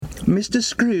Mr.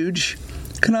 Scrooge,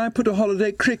 can I put a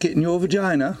holiday cricket in your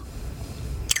vagina?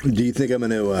 Do you think I'm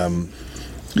going to...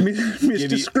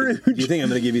 Mr. Scrooge. Do you think I'm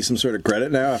going to give you some sort of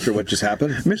credit now after what just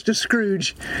happened? Mr.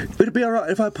 Scrooge, would it be alright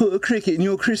if I put a cricket in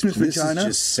your Christmas vagina? This is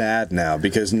just sad now,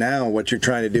 because now what you're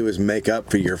trying to do is make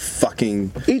up for your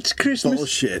fucking It's Christmas.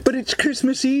 bullshit. But it's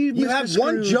Christmas Eve, You Mr. have Scrooge.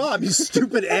 one job, you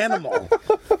stupid animal.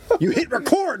 You hit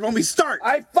record when we start.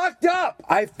 I fucked up.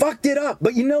 I fucked it up.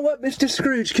 But you know what, Mr.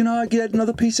 Scrooge? Can I get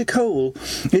another piece of coal?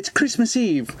 It's Christmas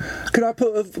Eve. Could I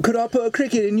put a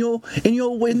cricket in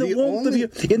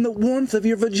the warmth of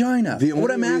your vagina?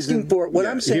 What I'm asking for,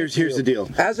 I'm saying. Here's the deal.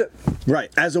 As a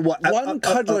what? one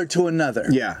cuddler to another.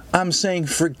 Yeah. I'm saying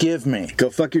forgive me. Go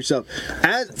fuck yourself.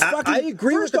 I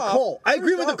agree with the coal. I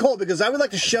agree with the coal because I would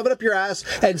like to shove it up your ass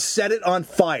and set it on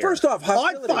fire. First off,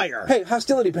 hostility. On fire. Hey,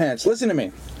 hostility pants. Listen to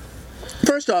me.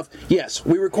 First off, yes,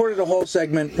 we recorded a whole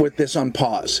segment with this on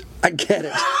pause. I get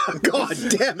it. God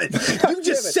damn it. You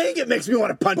just saying it makes me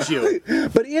want to punch you.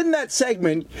 But in that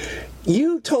segment,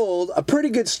 you told a pretty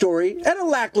good story at a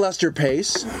lackluster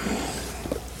pace.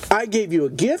 I gave you a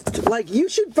gift. Like, you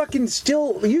should fucking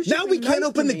still... You should now we can't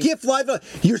open the gift live.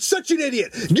 You're such an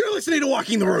idiot. You're listening to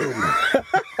Walking the Room.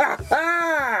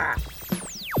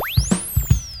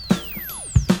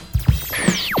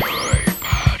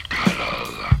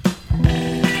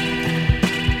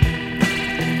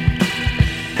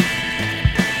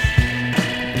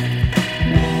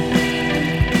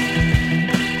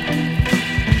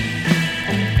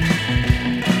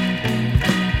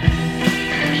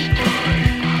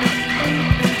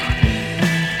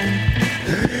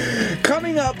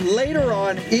 Coming up later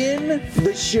on in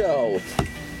the show,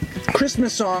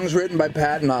 Christmas songs written by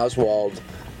Patton Oswalt.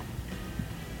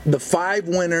 The 5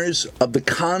 winners of the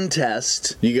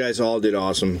contest. You guys all did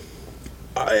awesome.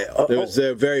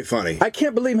 They're very funny. I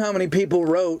can't believe how many people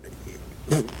wrote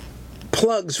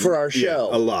plugs for our show.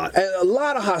 Yeah, a lot. A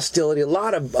lot of hostility. A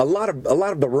lot of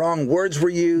the wrong words were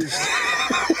used.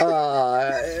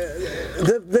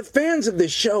 The fans of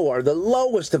this show are the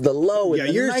lowest of the low in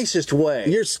the nicest way.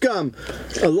 You're scum.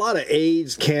 A lot of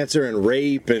AIDS, cancer, and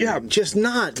rape, and just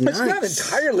not nice. It's not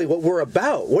entirely what we're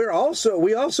about. We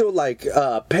also like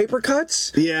paper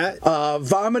cuts. Yeah.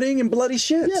 Vomiting and bloody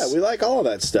shits. Yeah, we like all of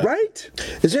that stuff. Right?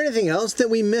 Is there anything else that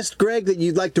we missed, Greg, that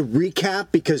you'd like to recap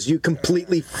because you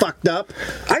completely fucked up?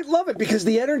 I love it because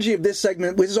the energy of this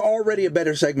segment is already a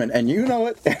better segment, and you know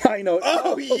it, and I know it.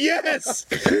 Oh, yes!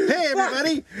 Hey,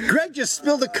 everybody! Greg just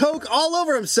spilled the Coke all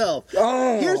over himself.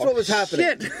 Oh, here's what was happening.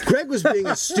 Shit. Greg was being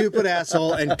a stupid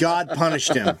asshole, and God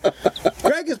punished him.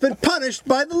 Greg has been punished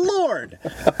by the Lord.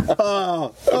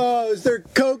 Oh, is there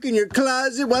Coke in your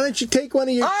closet? Why don't you take one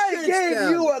of your I gave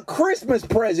down? you a Christmas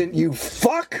present, you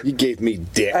fuck! You gave me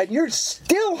dick. And you're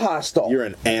still hostile. You're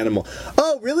an animal.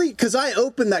 Oh, really? Because I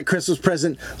opened that Christmas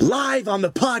present live on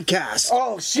the podcast.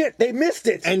 Oh, shit, they missed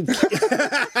it. And They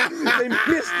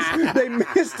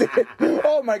missed it.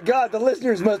 Oh, my God, the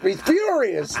listeners must be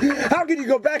furious. How can you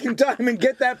go back in time and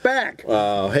get that back?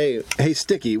 Hey,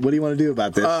 Sticky, what do you want to do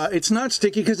about this? It's not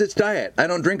sticky because it's diet. I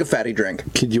don't drink a fatty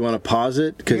drink. Could you want to pause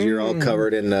it? Because you're all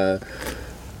covered in your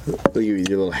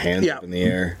little hands up in the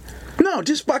air. No,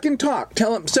 just fucking talk.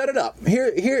 Tell him, set it up.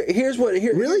 Here's what.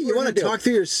 Really? You want to talk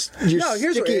through your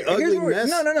sticky, ugly mess?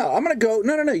 No. I'm going to go.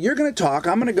 No. You're going to talk.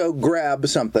 I'm going to go grab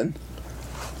something.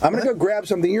 I'm going to go grab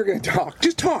something. You're going to talk.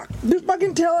 Just talk. Just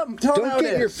fucking tell him. Tell him how it is.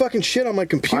 Don't get your fucking shit on my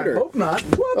computer. I hope not.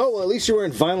 Whoops. Oh, well, at least you're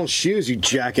wearing vinyl shoes, you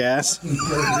jackass.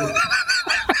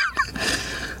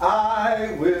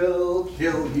 I will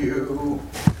kill you.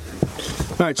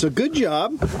 All right, so good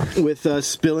job with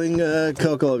spilling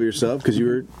Coke all over yourself because you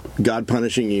were God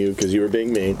punishing you because you were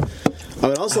being mean. I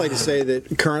would also like to say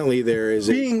that currently there is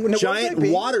a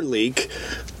giant water leak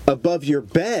above your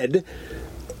bed.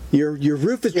 Your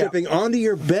roof is dripping onto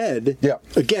your bed. Yeah.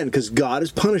 Again, because God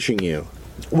is punishing you.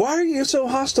 Why are you so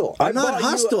hostile? I'm not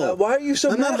hostile. Why are you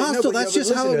so I'm not hostile. That's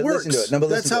just how it works.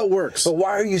 That's how it works. But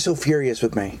why are you so furious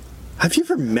with me? Have you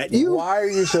ever met you? Why are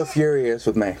you so furious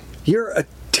with me? You're a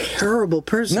terrible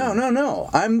person. No.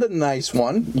 I'm the nice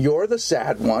one. You're the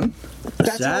sad one.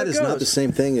 That's sad is not the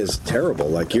same thing as terrible.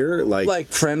 Like you're like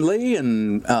friendly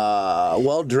and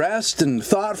well dressed and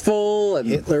thoughtful and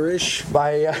Hitlerish.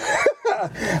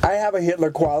 I have a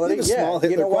Hitler quality. You have a small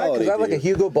Hitler you know why? quality, Because I like a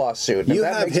Hugo Boss suit. You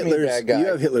that have makes me a bad guy. You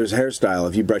have Hitler's hairstyle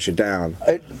if you brush it down.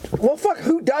 Well, fuck.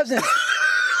 Who doesn't?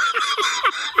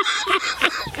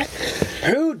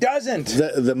 Who doesn't?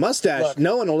 The mustache, look,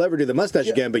 no one will ever do the mustache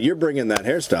again, but you're bringing that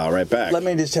hairstyle right back. Let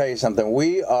me just tell you something.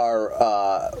 We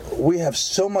have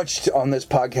so much on this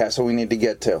podcast that we need to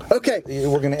get to. Okay.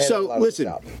 We're going to edit a lot listen,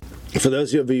 of this out. For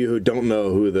those of you who don't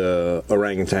know who the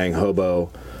orangutan hobo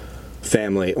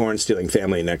family, orange stealing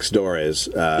family next door is.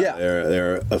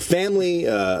 They're a family,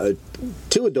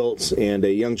 2 adults and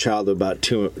a young child of about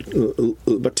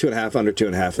 2.5, under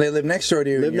 2.5. They live next door to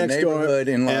you in your neighborhood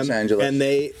in Los Angeles. And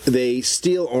they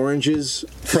steal oranges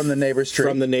from the neighbor's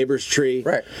tree.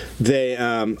 Right. They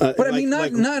but I mean,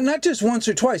 not just once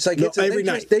or twice. Like every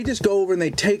night. They just go over and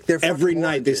they take their every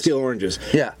night oranges. They steal oranges.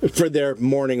 Yeah. For their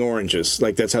morning oranges.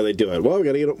 Like that's how they do it. Well, we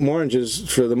got to get more oranges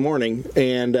for the morning,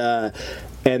 and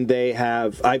they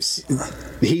have.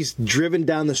 He's driven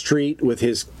down the street with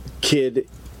his kid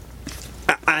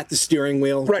at the steering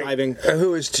wheel, driving.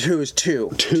 Who is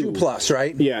 2 plus,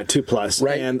 right? Yeah, 2 plus.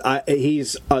 Right. And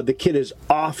he's the kid is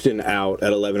often out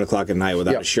at 11 o'clock at night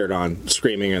without a shirt on,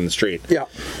 screaming in the street. Yeah.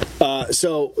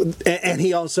 And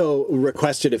he also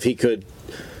requested if he could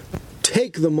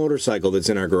take the motorcycle that's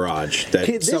in our garage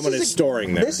that someone is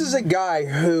storing there. This is a guy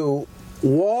who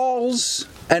walls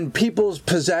and people's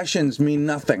possessions mean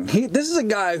nothing. This is a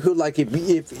guy who, like, if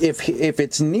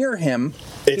it's near him,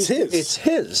 it's his. It's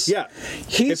his. Yeah.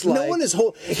 He's no one is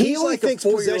he only thinks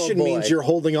possession means you're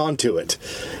holding on to it.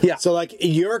 Yeah. So, like,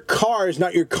 your car is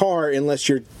not your car unless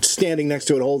you're standing next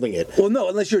to it holding it. Well, no,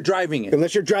 unless you're driving it.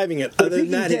 Unless you're driving it. But other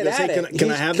than that, he goes, "Hey,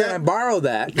 can I have that? Can I borrow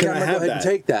that? Can I have go ahead that? and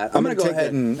take that? I'm going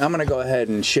to go ahead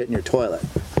and shit in your toilet."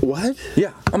 What?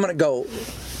 Yeah, I'm going to go.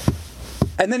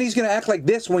 And then he's going to act like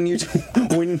this when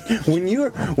when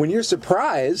you're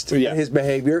surprised at his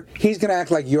behavior. He's going to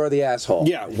act like you're the asshole.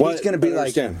 Yeah, he's going to be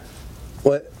like,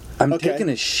 "What? I'm taking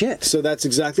his shit." So that's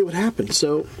exactly what happened.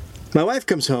 So my wife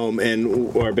comes home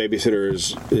and our babysitter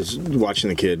is watching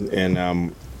the kid,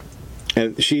 and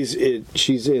she's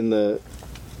in the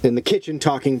kitchen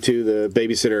talking to the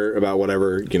babysitter about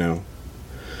whatever, did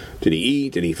he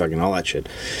eat? Did he fucking all that shit?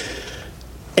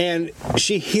 And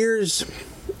she hears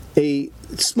a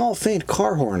small faint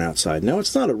car horn outside. No,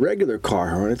 it's not a regular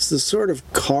car horn. It's the sort of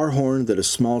car horn that a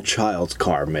small child's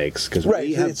car makes. Because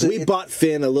we bought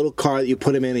Finn a little car that you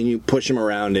put him in and you push him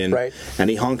around in, and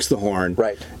he honks the horn.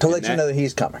 Right, to let you know that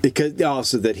he's coming. Because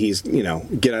also that he's,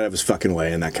 get out of his fucking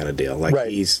way and that kind of deal. Like,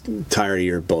 he's tired of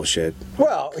your bullshit.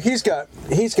 Well, he's got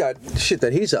shit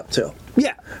that he's up to.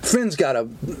 Yeah. Finn's got a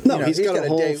he's got a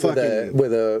whole date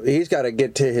fucking he's got to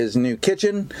get to his new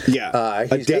kitchen. Yeah.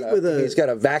 He's got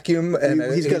a vacuum and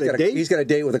he's got a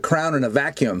date with a crown and a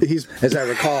vacuum. As I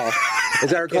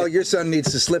recall, your son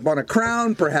needs to slip on a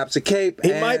crown, perhaps a cape.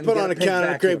 He might put on a crown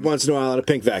and a cape once in a while and a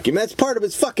pink vacuum. That's part of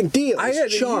his fucking deal.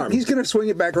 It's charm. He's going to swing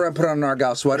it back around, put on an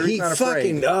Argyle sweater. He's not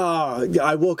afraid.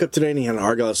 I woke up today and he had an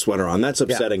Argyle sweater on. That's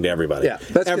upsetting to everybody. Yeah,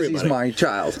 that's because he's my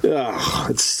child.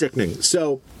 It's sickening.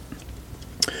 So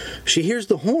she hears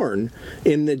the horn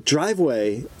in the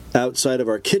driveway outside of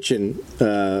our kitchen,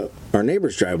 our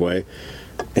neighbor's driveway,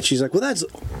 and she's like, "Well, that's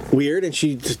weird." And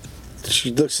she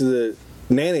looks at the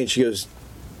nanny and she goes,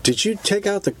 "Did you take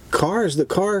out the car? Is the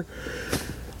car?"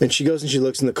 And she goes and she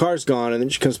looks and the car's gone. And then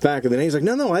she comes back and the nanny's like,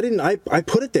 "No, I didn't. I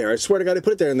put it there. I swear to God, I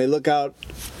put it there." And they look out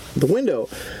the window,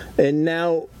 and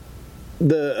now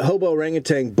the hobo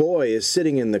orangutan boy is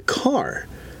sitting in the car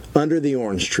under the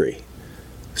orange tree.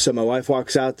 So my wife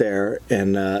walks out there,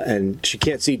 and she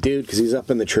can't see dude because he's up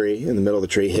in the tree, in the middle of the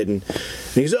tree, hidden.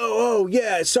 And he goes, "Oh,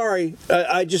 yeah, sorry. He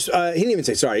didn't even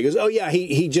say sorry. He goes, "Oh, yeah,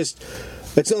 he just,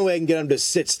 that's the only way I can get him to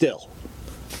sit still."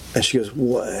 And she goes,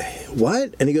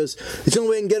 "What?" And he goes, "It's the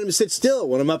only way I can get him to sit still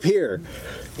when I'm up here.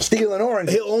 Stealing orange.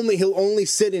 He'll only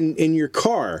sit in your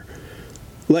car.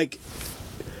 Like,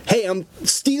 hey, I'm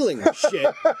stealing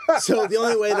shit. So the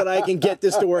only way that I can get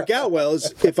this to work out well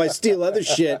is if I steal other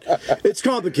shit. It's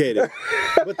complicated.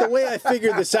 But the way I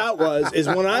figured this out is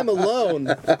when I'm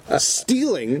alone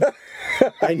stealing,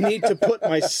 I need to put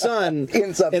my son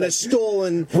in a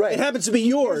stolen... Right. It happens to be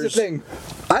yours. Here's the thing.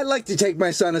 I like to take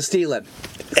my son a stealing.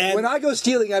 And when I go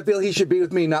stealing, I feel he should be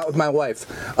with me, not with my wife,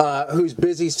 who's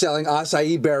busy selling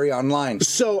acai berry online.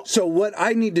 So what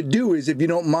I need to do is, if you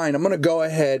don't mind, I'm going to go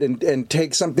ahead and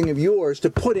take something of yours to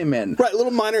put him in. Right, a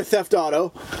little minor theft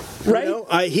auto.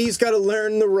 Right? He's got to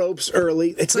learn the ropes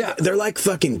early. It's like they're like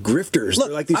fucking grifters. Look,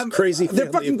 they're like these crazy.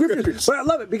 They're fucking grifters. But I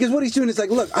love it because what he's doing is like,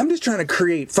 look, I'm just trying to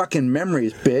create fucking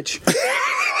memories, bitch.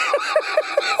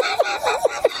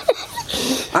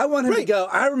 I want him to go.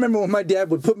 I remember when my dad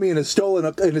would put me in a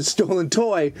stolen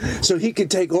toy so he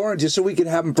could take oranges so we could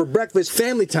have them for breakfast.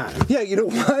 Family time. Yeah, you know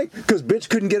why? Because bitch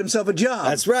couldn't get himself a job.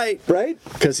 That's right. Right?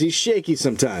 Because he's shaky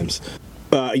sometimes.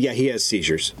 Yeah, he has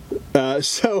seizures.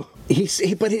 So he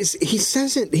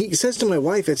says it. He says to my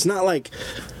wife, it's not like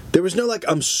there was no like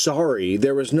I'm sorry.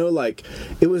 There was no like.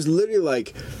 It was literally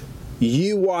like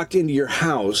you walked into your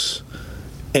house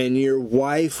and your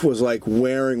wife was like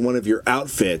wearing one of your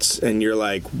outfits, and you're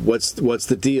like, what's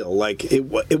the deal? Like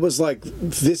it was like,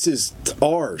 this is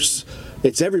ours,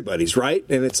 it's everybody's, right?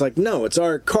 And it's like, no, it's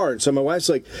our car. And so my wife's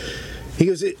like, he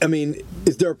goes, I mean,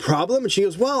 is there a problem? And she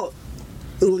goes, well,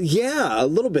 yeah, a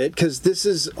little bit, because this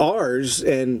is ours,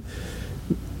 and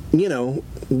you know,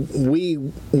 we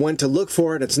went to look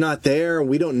for it, it's not there,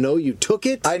 we don't know you took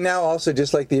it. I now also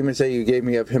just like the image that you gave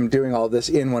me of him doing all this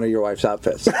in one of your wife's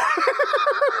outfits.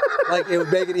 Like, it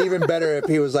would make it even better if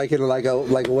he was like in like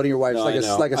one of your wife's, like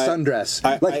a sundress.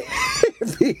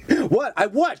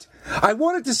 I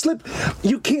wanted to slip.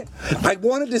 You can't. I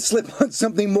wanted to slip on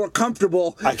something more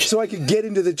comfortable so I could get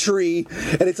into the tree,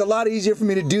 and it's a lot easier for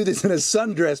me to do this in a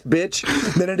sundress, bitch,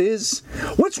 than it is.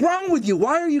 What's wrong with you?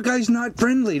 Why are you guys not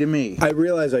friendly to me? I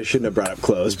realize I shouldn't have brought up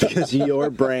clothes because your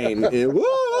brain.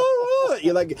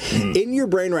 You're like, in your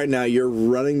brain right now, you're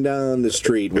running down the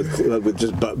street with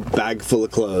just a bag full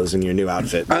of clothes in your new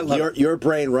outfit. I love your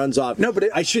brain runs off. No, but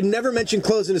I should never mention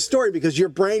clothes in a story because your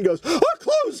brain goes, oh,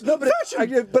 clothes. No, but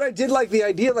I did like the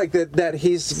idea, like that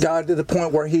he's got to the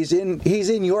point where he's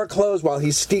in your clothes while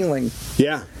he's stealing.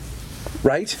 Yeah.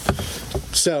 Right.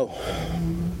 So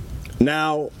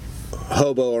now,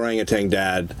 hobo orangutan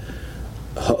dad,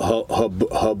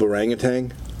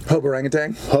 orangutan.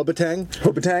 Hoborangutan?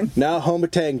 Hobatang? Now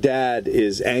Hobatang dad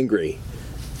is angry,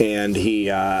 and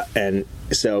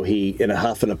so he, in a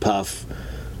huff and a puff,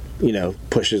 you know,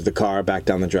 pushes the car back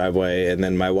down the driveway, and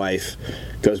then my wife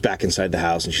goes back inside the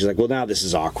house, and she's like, well, now this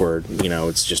is awkward, you know,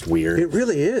 it's just weird. It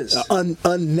really is.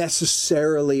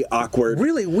 Unnecessarily awkward.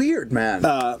 Really weird, man.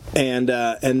 And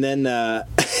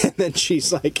then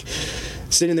she's like,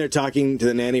 sitting there talking to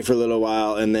the nanny for a little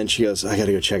while, and then she goes, I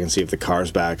gotta go check and see if the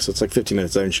car's back. So it's like 15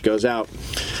 minutes later, and she goes out.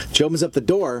 She opens up the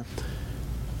door,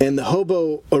 and the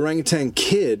hobo orangutan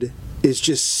kid is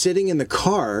just sitting in the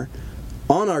car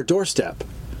on our doorstep,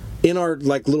 in our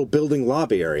like little building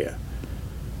lobby area,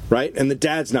 right? And the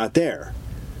dad's not there.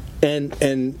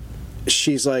 And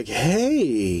she's like,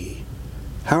 hey,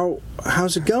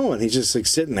 how's it going? He's just like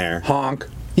sitting there. Honk.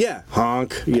 Yeah,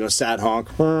 honk, you know, sad honk.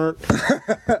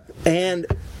 And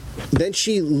then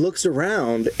she looks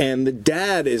around, and the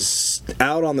dad is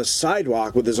out on the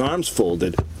sidewalk with his arms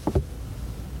folded.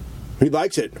 He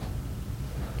likes it.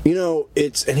 You know,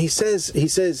 and he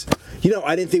says, you know,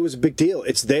 I didn't think it was a big deal.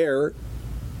 It's there.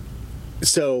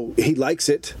 So he likes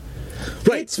it.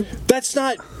 Right. That's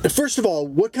not, first of all,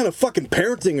 what kind of fucking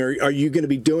parenting are you going to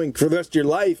be doing for the rest of your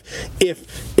life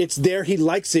if it's there, he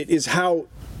likes it, is how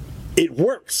it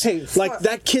works. Hey, like,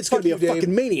 that kid's going to be a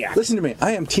fucking maniac. Listen to me.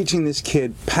 I am teaching this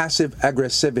kid passive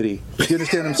aggressivity. Do you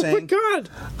understand what I'm saying? Oh, my God.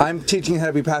 I'm teaching him how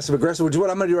to be passive aggressive, which is what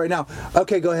I'm going to do right now.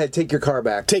 Okay, go ahead. Take your car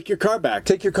back. Take your car back.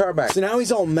 Take your car back. So now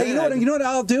he's all mad. Hey, you know what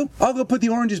I'll do? I'll go put the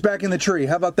oranges back in the tree.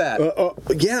 How about that?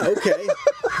 Yeah, okay.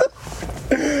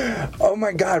 Oh,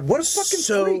 my God. What a fucking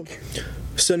freak.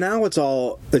 So now it's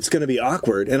going to be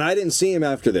awkward. And I didn't see him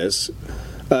after this.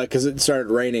 Because it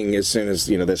started raining as soon as,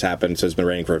 you know, this happened, so it's been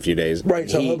raining for a few days. Right,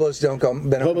 so hobos don't go.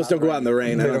 Hobos don't go out in the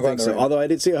rain. I don't think so. Although I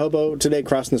did see a hobo today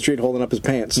crossing the street holding up his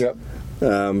pants. Yep.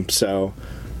 So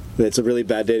it's a really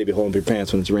bad day to be holding up your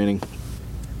pants when it's raining.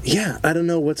 Yeah, I don't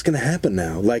know what's going to happen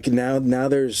now. Like now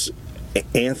there's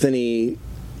Anthony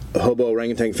hobo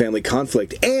orangutan family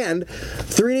conflict, and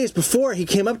 3 days before he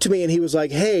came up to me and he was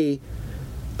like, "Hey,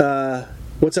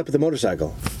 what's up with the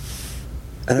motorcycle?"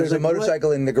 And there's a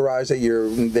motorcycle in the garage that your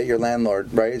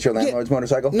landlord, right? It's your landlord's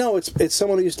motorcycle? No, it's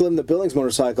someone who used to live in the building's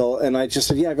motorcycle, and I just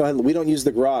said, yeah, go ahead. We don't use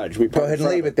the garage. We go ahead and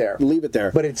leave it there. Leave it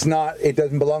there. But it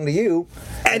doesn't belong to you,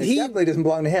 and it definitely doesn't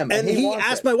belong to him. And he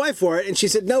asked my wife for it, and she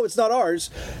said, no, it's not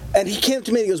ours. And he came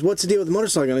to me and he goes, what's the deal with the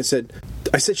motorcycle? And I said,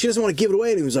 she doesn't want to give it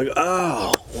away. And he was like,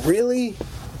 oh, really?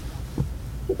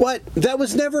 What? That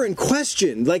was never in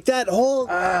question. Like, that whole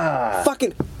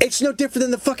fucking... It's no different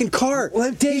than the fucking car. Well,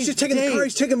 Dave, he's just taking the car.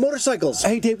 He's taking motorcycles.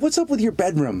 Hey, Dave, what's up with your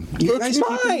bedroom? It's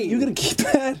mine. You gonna keep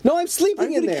that? No, I'm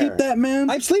sleeping in there. Keep that,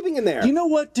 man? I'm sleeping in there. You know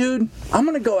what, dude? I'm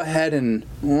gonna go ahead and...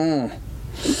 I'm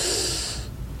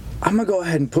gonna go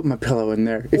ahead and put my pillow in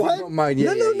there. If what? you don't mind.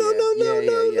 Yeah,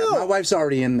 No. My wife's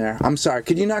already in there. I'm sorry.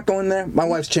 Could you not go in there? My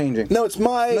wife's changing. No, it's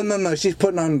my... No. She's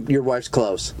putting on your wife's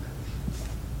clothes.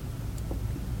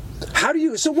 How do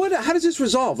you? So what? How does this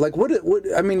resolve? Like what?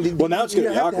 I mean, well, now it's going to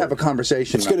be have awkward. to have a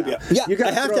conversation. It's going to be. Yeah,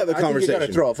 I have to have a conversation. You got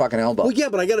to throw a fucking elbow. Well, yeah,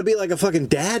 but I got to be like a fucking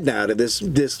dad now to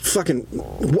this fucking.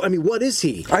 I mean, what is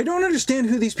he? I don't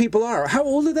understand who these people are. How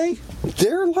old are they?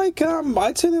 They're like,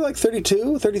 I'd say they're like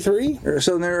 32, 33.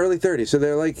 So in their early 30s. So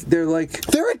they're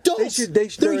adults.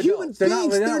 They're human beings.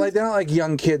 They're not like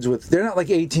young kids with. They're not like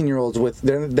 18-year-olds with.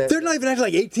 They're not even acting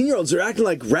like 18-year-olds. They're acting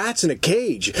like rats in a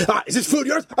cage. Is this food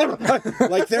yours?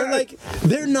 Like they're not.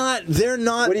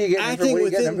 What are you getting?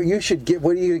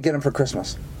 What are you getting them for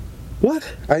Christmas? What?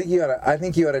 I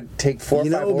think you ought to take 4 or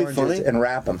 5 oranges and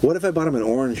wrap them. What if I bought him an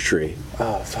orange tree?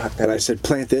 Oh fuck that! And I said,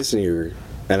 plant this in your.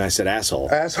 And I said, asshole.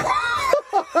 Asshole.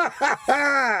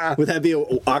 Would that be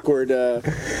awkward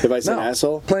if I said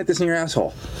asshole? Plant this in your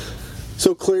asshole.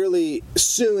 So clearly,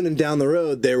 soon and down the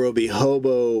road, there will be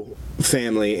hobo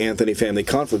family, Anthony family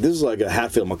conflict. This is like a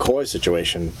Hatfield McCoy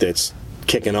situation that's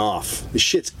kicking off. The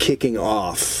shit's kicking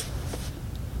off.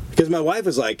 Because my wife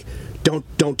is like,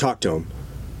 don't talk to him.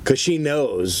 Because she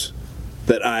knows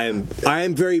that I am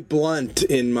very blunt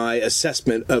in my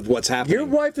assessment of what's happening. Your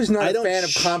wife is not a fan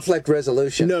of conflict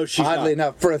resolution. No, she's oddly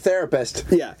enough, for a therapist.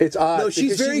 Yeah. It's odd. No,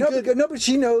 she's very good. No, but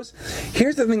she knows.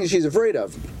 Here's the thing that she's afraid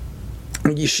of.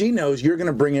 She knows you're going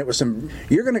to bring it with some.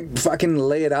 You're going to fucking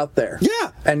lay it out there.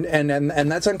 Yeah.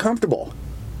 And that's uncomfortable.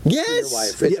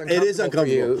 Yes. For your wife. It's it is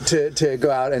uncomfortable for you to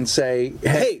go out and say,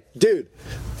 hey, dude,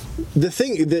 the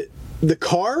thing the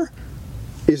car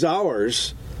is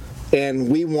ours, and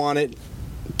we want it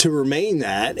to remain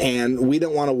that, and we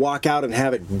don't want to walk out and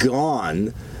have it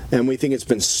gone, and we think it's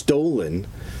been stolen.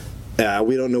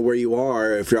 We don't know where you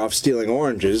are if you're off stealing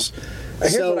oranges.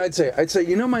 Here's what I'd say. I'd say,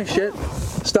 you know my shit?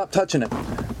 Stop touching it.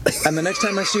 And the next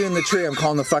time I see you in the tree, I'm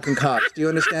calling the fucking cops. Do you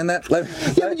understand that?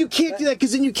 Yeah, but you can't do that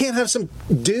because then you can't have some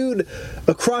dude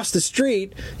across the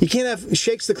street. You can't have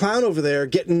Shakes the Clown over there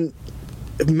getting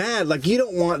mad. Like, you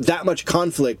don't want that much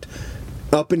conflict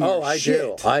up in your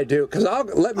shit. I do. Because I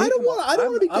don't want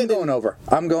to be getting...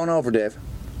 I'm going over, Dave.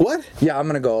 What? Yeah, I'm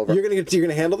gonna go over. You're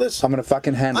gonna handle this? I'm gonna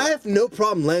fucking handle it. I have no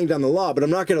problem laying down the law, but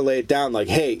I'm not gonna lay it down like,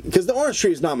 hey, because the orange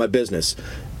tree is not my business.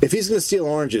 If he's gonna steal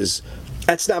oranges,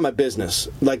 that's not my business.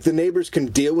 Like, the neighbors can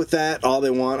deal with that all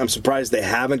they want. I'm surprised they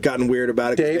haven't gotten weird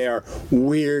about it, because they are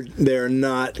weird. They're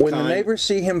not When the neighbors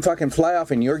see him fucking fly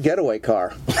off in your getaway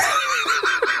car,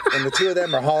 and the two of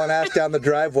them are hauling ass down the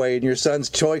driveway in your son's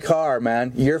toy car,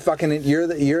 man, they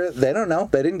don't know.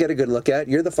 They didn't get a good look at it.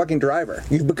 You're the fucking driver.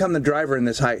 You've become the driver in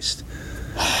this heist.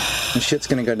 And shit's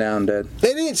gonna go down, dude.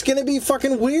 It's gonna be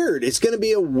fucking weird. It's gonna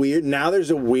be there's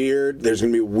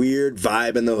gonna be a weird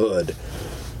vibe in the hood.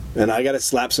 And I gotta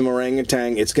slap some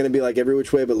orangutan. It's gonna be like Every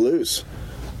Which Way But Loose.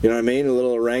 You know what I mean? A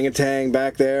little orangutan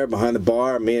back there behind the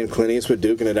bar, me and Clint Eastwood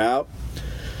duking it out.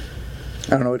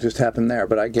 I don't know what just happened there,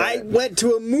 but I get it. I went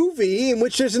to a movie in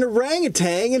which there's an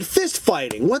orangutan and fist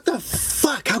fighting. What the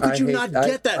fuck? How could you not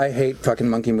get that? I hate fucking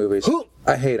monkey movies.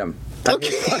 I hate them. Okay.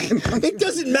 It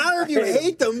doesn't matter if you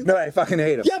hate them. No, I fucking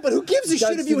hate them. Yeah, but who gives a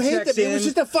shit if you hate them? It was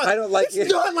just a fun. I don't like it.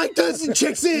 It's not like Dustin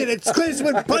Chicks In. It's Clint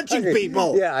Eastwood punching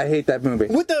people. Yeah, I hate that movie.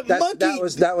 With the monkey.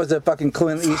 That was a fucking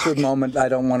Clint Eastwood moment. I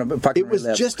don't want to fucking relive. It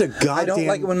was just a goddamn... I don't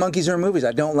like it when monkeys are in movies.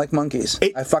 I don't like monkeys.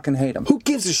 I fucking hate them. Who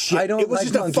gives a shit? It was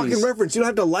just a fucking reference. You don't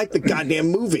have to like the goddamn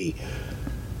movie.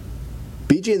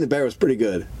 BJ and the Bear was pretty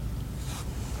good.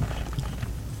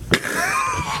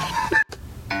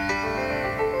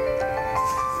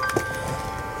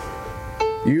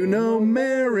 You know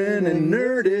Marin and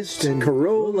Nerdist and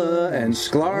Corolla and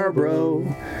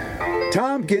Scarborough,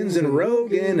 Tompkins and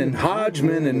Rogan and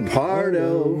Hodgman and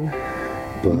Pardo,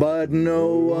 but no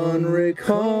one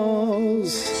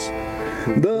recalls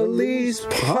the least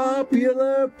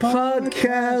popular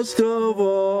podcast of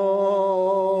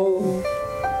all.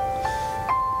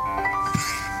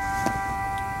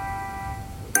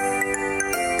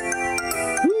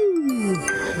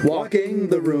 Walking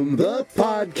the Room, the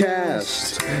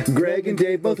podcast. Greg and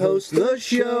Dave both host the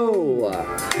show.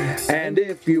 And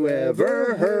if you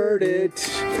ever heard it,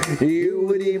 you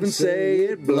would even say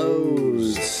it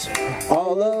blows.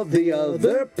 All of the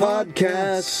other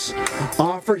podcasts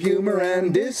offer humor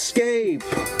and escape.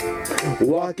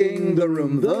 Walking the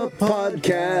Room, the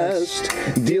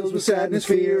podcast, deals with sadness,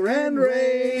 fear, and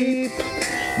rape.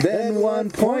 Then one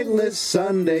pointless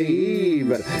Sunday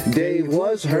Eve, Dave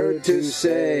was heard to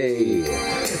say,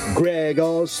 Greg,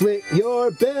 I'll slit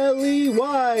your belly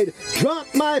wide, drop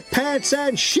my pants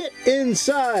and shit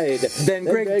inside. Then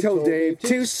Greg told Dave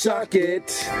to suck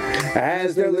it,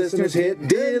 as their listeners hit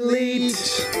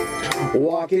delete.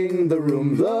 Walking the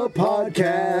Room, the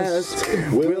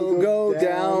podcast, will go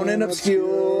down in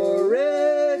obscurity.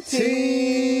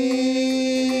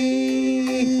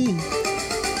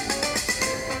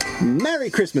 Merry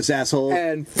Christmas, asshole.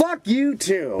 And fuck you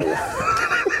too.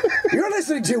 You're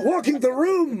listening to Walking the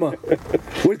Room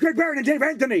with Greg Barron and Dave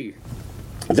Anthony.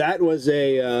 That was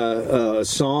a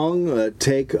song, a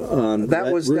take on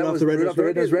Rudolph the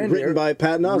Red-Nosed Reindeer, written by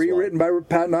Patton Oswalt. Rewritten by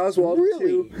Patton Oswalt.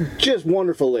 Really, just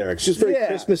wonderful lyrics. Just very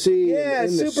Christmassy. Yeah,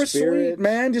 and super sweet,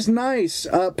 man. Just nice.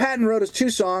 Patton wrote us 2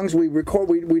 songs. We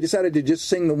decided to just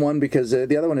sing the one because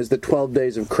the other one is the 12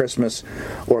 Days of Christmas,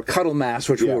 or Cuddle Mass,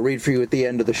 which we will read for you at the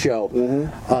end of the show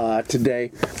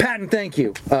today. Patton, thank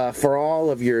you for all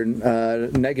of your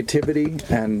negativity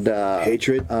and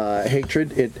hatred.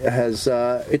 Hatred. It has.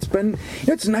 It's been,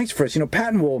 it's nice for us.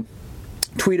 Patton will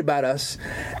tweet about us,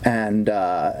 and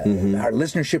our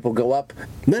listenership will go up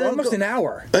for almost an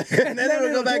hour, and then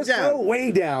it'll go back down. Go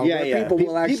way down. Yeah. People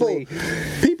will actually.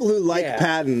 People who like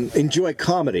Patton enjoy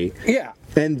comedy. Yeah.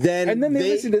 And then they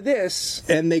listen to this,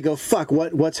 and they go, "Fuck!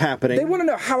 What's happening?" They want to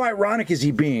know, how ironic is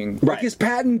he being? Right. Like, is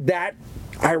Patton that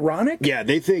ironic? Yeah,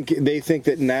 they think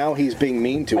that now he's being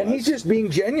mean to us. And he's just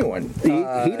being genuine. He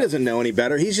doesn't know any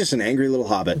better. He's just an angry little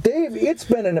hobbit. Dave, it's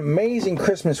been an amazing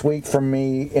Christmas week for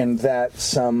me in that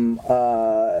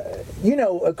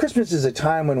Christmas is a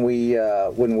time when we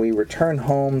return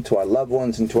home to our loved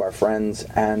ones and to our friends,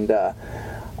 and 2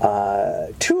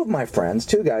 of my friends,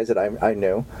 2 guys that I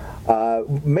knew,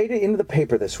 made it into the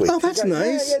paper this week. Oh, that's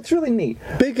nice. Yeah, it's really neat.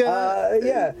 Big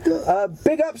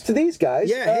ups to these guys.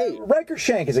 Yeah, hey. Riker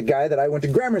Shank is a guy that I went to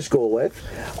grammar school with,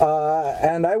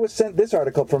 and I was sent this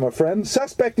article from a friend.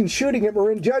 Suspect in shooting at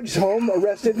Marin Judge's home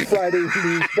arrested Friday in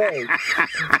East Bay.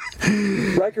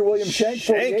 Riker William Shank,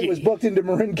 48, was booked into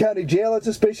Marin County Jail on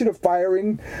suspicion of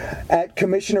firing at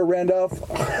Commissioner Randolph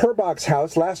Herbach's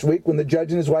house last week when the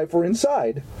judge and his wife were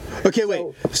inside. Okay, wait.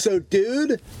 So,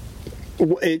 dude...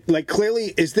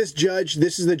 clearly, is this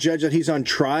is the judge that he's on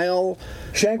trial?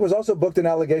 Shank was also booked on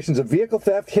allegations of vehicle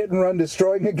theft, hit and run,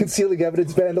 destroying and concealing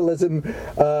evidence, vandalism,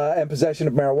 and possession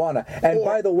of marijuana. And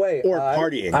by the way,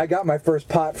 partying. I got my first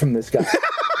pot from this guy.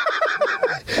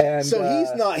 And, so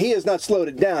he has not slowed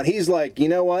it down. He's like, you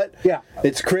know what? Yeah.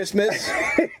 It's Christmas.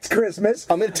 It's Christmas.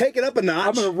 I'm going to take it up a notch.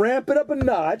 I'm going to ramp it up a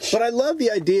notch. But I love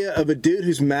the idea of a dude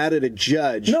who's mad at a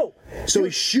judge. No. So he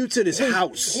shoots at his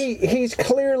house. He's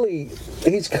clearly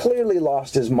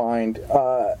lost his mind.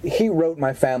 He wrote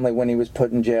my family when he was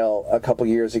put in jail a couple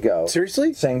years ago.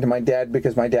 Seriously? Saying to my dad,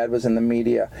 because my dad was in the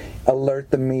media,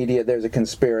 alert the media, there's a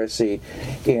conspiracy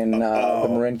in the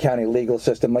Marin County legal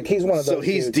system. Like, he's one of those. So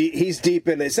he's deep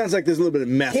in it. It sounds like there's a little bit of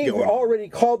meth going on. He already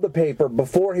called the paper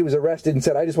before he was arrested and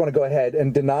said, I just want to go ahead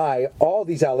and deny all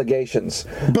these allegations.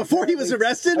 Before he was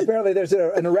arrested? Apparently there's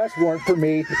an arrest warrant for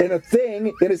me in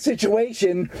a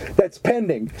situation that's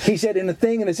pending. He said, in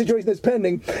a situation that's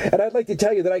pending, and I'd like to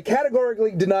tell you that I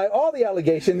categorically deny all the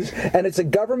allegations, and it's a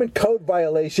government code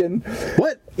violation.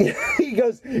 What? He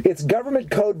goes, it's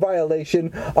government code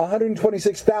violation,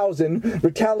 $126,000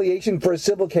 retaliation for a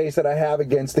civil case that I have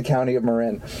against the county of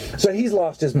Marin. So he's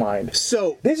lost his mind.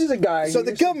 So this is a guy. So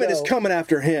the government is coming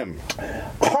after him.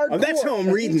 Hardcore. That's how I'm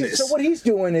reading this. So what he's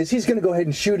doing is he's going to go ahead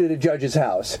and shoot at a judge's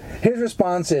house. His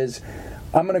response is,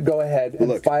 I'm going to go ahead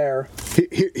and fire.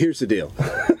 Here's the deal.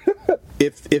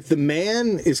 If the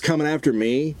man is coming after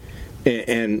me,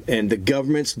 and the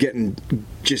government's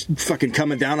just fucking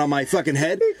coming down on my fucking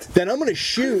head, then I'm going to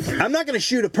shoot. I'm not going to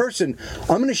shoot a person.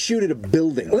 I'm going to shoot at a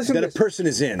building that a person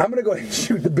is in. I'm going to go ahead and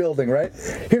shoot the building, right?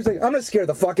 Here's the thing. I'm going to scare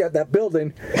the fuck out of that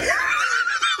building.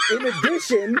 In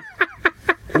addition,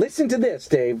 listen to this,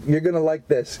 Dave. You're going to like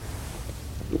this.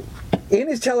 In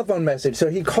his telephone message, so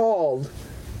he called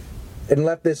and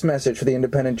left this message for the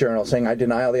Independent Journal saying, I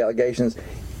deny all the allegations.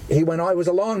 He went, it was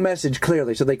a long message,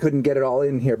 clearly, so they couldn't get it all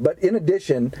in here. But in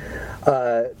addition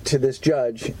to this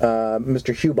judge,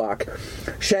 Mr.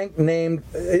 Herbach, Shank named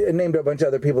a bunch of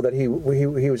other people that he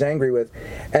was angry with,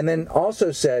 and then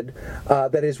also said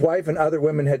that his wife and other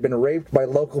women had been raped by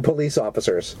local police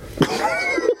officers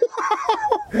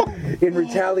in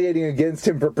retaliating against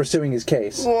him for pursuing his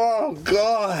case. Oh,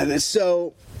 God.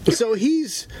 So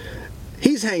he's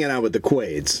hanging out with the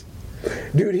Quaids.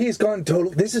 Dude, he's gone total.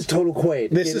 This is total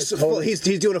Quaid.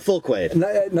 He's doing a full Quaid.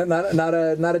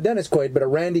 Not a Dennis Quaid, but a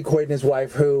Randy Quaid and his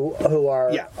wife who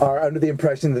are under the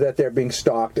impression that they're being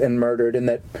stalked and murdered, and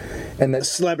that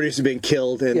celebrities are being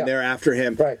killed and they're after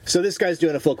him. Right. So this guy's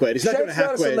doing a full Quaid. He's not doing a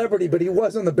half Quaid. Not a celebrity, but he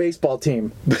was on the baseball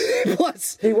team.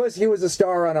 What? He was a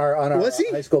star on our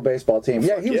high school baseball team.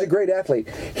 Yeah, he was a great athlete.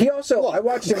 He also I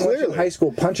watched him in high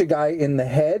school punch a guy in the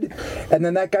head, and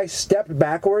then that guy stepped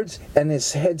backwards and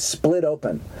his head split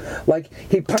open. Like,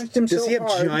 he punched him Does he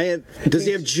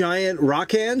have giant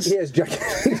rock hands? He has giant.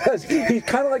 He does. He's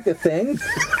kind of like the Thing.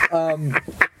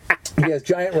 He has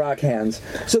giant rock hands.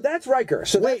 So that's Riker.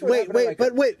 So that's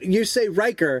wait. You say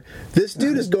Riker. This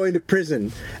dude is going to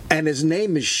prison, and his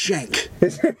name is Shank.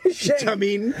 Shank. I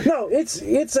mean, no,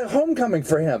 it's a homecoming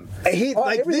for him.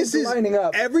 This is lining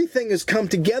up. Everything has come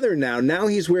together now. Now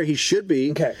he's where he should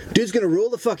be. Okay. Dude's gonna rule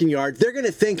the fucking yard. They're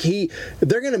gonna think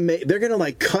they're gonna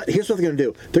like cut. Here's what they're gonna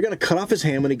do. They're gonna cut off his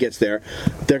hand when he gets there.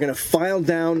 They're gonna file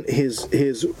down his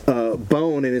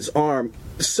bone in his arm.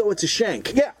 So it's a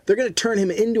Shank. Yeah. They're going to turn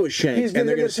him into a Shank. They're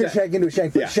going to turn Shank into a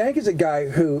Shank. But Shank is a guy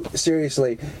who,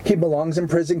 seriously, he belongs in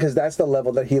prison because that's the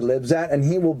level that he lives at, and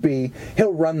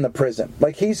he'll run the prison.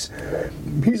 Like, he's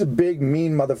a big,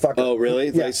 mean motherfucker. Oh, really?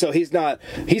 Yeah. Like, so he's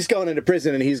going into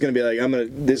prison and he's going to be like,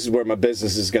 this is where my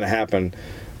business is going to happen.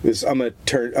 I'm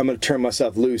gonna turn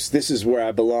myself loose. This is where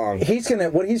I belong. What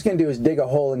he's gonna do is dig a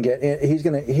hole and get in. He's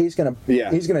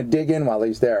gonna dig in while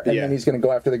he's there, and then he's gonna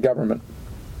go after the government.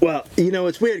 Well,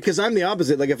 it's weird because I'm the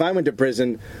opposite. Like, if I went to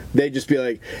prison, they'd just be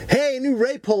like, "Hey, a new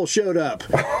rape hole showed up."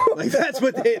 Like,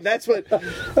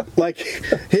 like,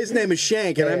 his name is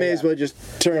Shank, and I may as well just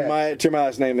turn my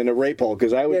last name into rape hole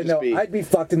because I would be. I'd be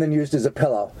fucked and then used as a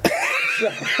pillow.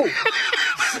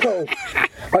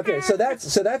 So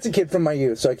that's a kid from my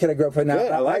youth. So a kid I grew up with.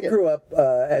 Now I grew up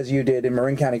as you did in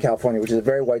Marin County, California, which is a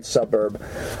very white suburb,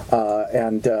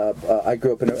 and I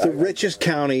grew up in the richest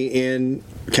county in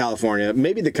California,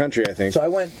 maybe the country, I think. So I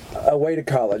went away to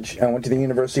college. I went to the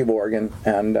University of Oregon,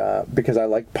 and because I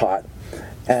liked pot.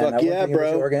 And Fuck yeah,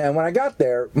 bro! Oregon. And when I got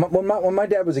there, when my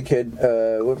dad was a kid,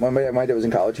 when my dad was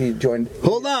in college, he joined.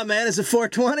 Hold on, man! Is it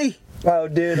 420? Oh,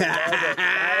 dude!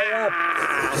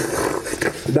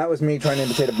 That was me trying to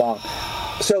imitate a bong.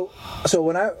 So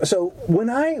when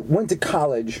I went to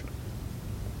college,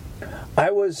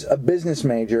 I was a business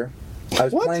major. I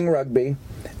was playing rugby,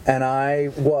 and I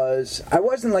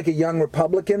wasn't like a young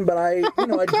Republican, but I'd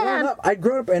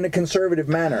grown up in a conservative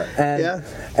manner,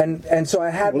 and so I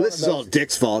had. Well, this is all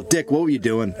Dick's fault. Dick, what were you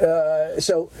doing?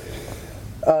 So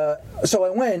I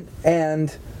went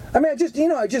and. I mean, I just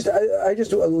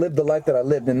lived the life that I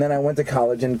lived, and then I went to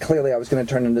college, and clearly I was going to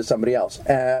turn into somebody else.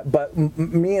 But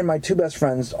me and my two best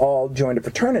friends all joined a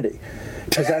fraternity,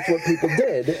 because that's what people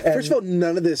did. And first of all,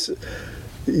 none of this.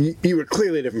 You were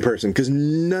clearly a different person, because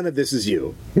none of this is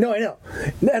you. No, I know.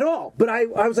 At all. But I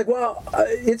was like, well,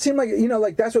 it seemed like,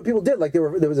 like that's what people did. Like there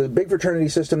was a big fraternity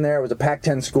system there. It was a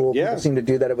Pac-10 school. Yeah. People seemed to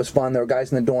do that. It was fun. There were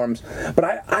guys in the dorms. But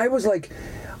I was like,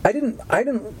 I didn't.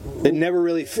 It never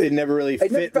really fit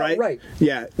right.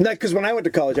 Yeah, because when I went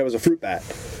to college, I was a fruit bat.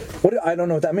 I don't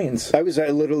know what that means. I was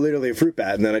literally a fruit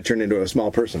bat, and then I turned into a small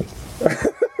person.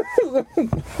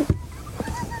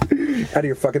 Out of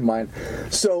your fucking mind.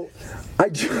 So I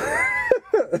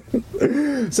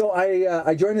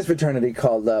joined this fraternity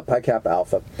called Pi Kappa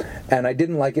Alpha, and I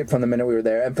didn't like it from the minute we were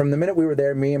there. And from the minute we were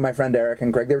there, me and my friend Eric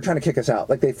and Greg, they were trying to kick us out.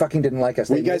 Like, they fucking didn't like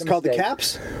us. Were you guys called the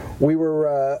Caps? We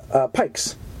were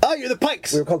Pikes. Oh, you're the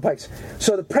Pikes. We were called Pikes.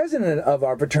 So the president of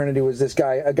our fraternity was this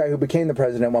guy, a guy who became the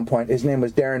president at one point. His name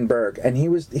was Darren Berg, and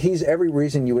he's every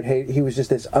reason you would hate. He was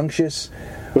just this unctuous.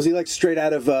 Was he like straight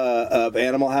out of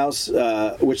Animal House,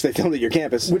 which they filmed at your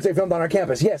campus? Which they filmed on our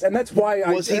campus, yes. And that's why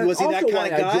was he that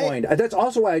kind of guy? Joined. That's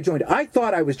also why I joined. I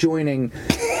thought I was joining.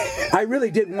 I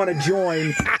really didn't want to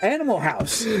join Animal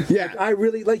House. Yeah. Like, I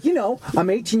really, I'm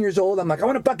 18 years old. I'm like, I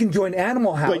want to fucking join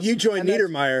Animal House. But you joined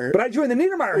Niedermeyer. But I joined the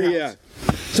Niedermeyer House. Yeah.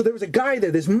 So there was a guy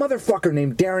there, this motherfucker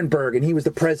named Darren Berg, and he was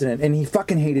the president, and he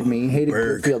fucking hated me. He hated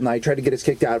Goodfield, and I tried to get us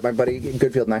kicked out. My buddy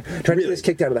Goodfield and I tried to get us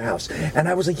kicked out of the house. And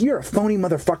I was like, you're a phony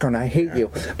motherfucker, and I hate you.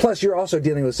 Plus, you're also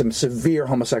dealing with some severe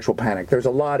homosexual panic. There's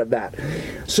a lot of that.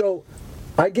 So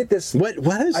I get this. How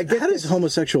does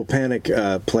homosexual panic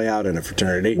play out in a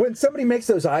fraternity? When somebody makes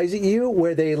those eyes at you,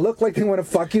 where they look like they want to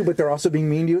fuck you, but they're also being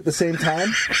mean to you at the same time.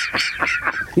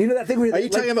 You know that thing where are you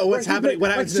talking about what's happening?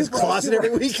 What happens in this closet every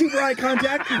week? Super eye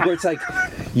contact, where it's like,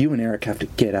 you and Eric have to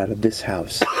get out of this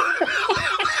house.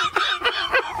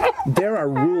 There are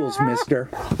rules, mister.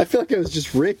 I feel like I was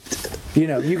just raped.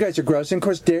 You guys are gross. And of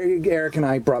course, Eric and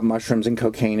I brought mushrooms and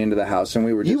cocaine into the house, and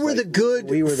we were just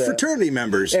the fraternity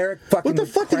members. Eric fucking what the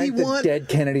fuck did he want? The dead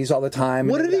Kennedys all the time.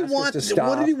 What did he want?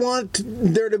 What did he want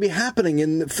there to be happening?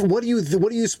 And what are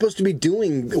you supposed to be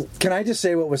doing? Can I just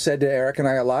say what was said to Eric and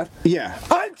I a lot? Yeah.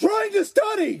 I'm trying to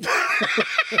study.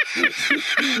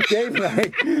 Dave and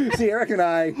I, Eric and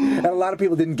I, and a lot of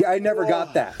people didn't. I never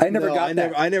got that. I never got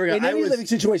that. I never got. In any living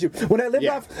situation. When I lived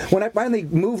off, when I finally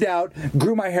moved out,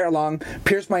 grew my hair long,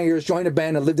 pierced my ears, joined a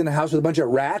band, and lived in a house with a bunch of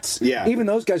rats. Yeah. Even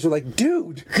those guys were like,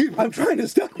 dude, I'm trying to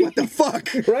study. What the fuck?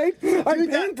 Right? I'm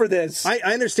paying for this. I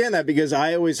understand that because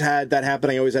I always had that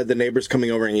happening. I always had the neighbors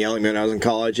coming over and yelling at me when I was in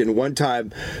college. And one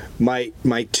time, my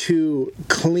two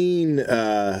clean,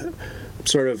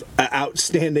 sort of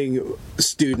outstanding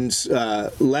students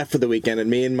left for the weekend, and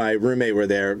me and my roommate were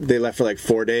there. They left for like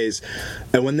 4 days,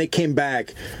 and when they came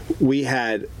back, we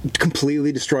had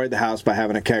completely destroyed the house by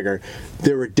having a kegger.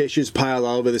 There were dishes piled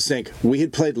all over the sink. We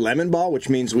had played lemon ball, which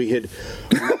means we had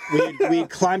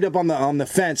climbed up on the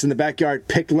fence in the backyard,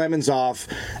 picked lemons off,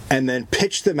 and then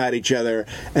pitched them at each other,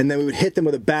 and then we would hit them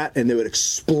with a bat, and they would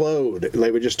explode.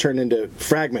 They would just turn into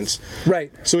fragments.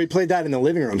 Right. So we played that in the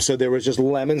living room. So there was just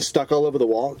lemons stuck all over the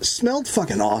wall. It smelled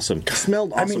fucking awesome.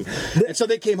 Smelled awesome. And so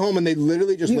they came home and they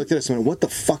literally just looked at us and went, "What the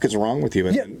fuck is wrong with you?"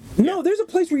 And No, there's a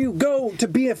place where you go to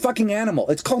be a fucking animal.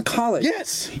 It's called college.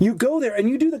 Yes. You go there and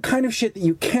you do the kind of shit that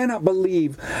you cannot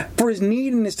believe. For as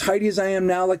neat and as tidy as I am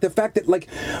now, like the fact that, like,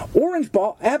 orange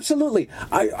ball, absolutely.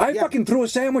 I fucking threw a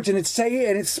sandwich and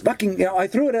it's fucking, I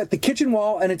threw it at the kitchen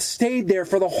wall and it stayed there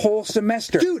for the whole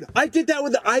semester. Dude, I did that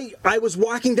with I was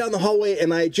walking down the hallway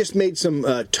and I just made some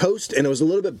toast and it was a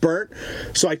little bit burnt.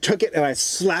 So I took it and I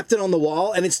slapped it on the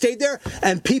wall and it stayed there,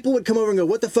 and people would come over and go,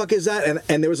 "What the fuck is that?"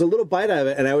 And there was a little bite out of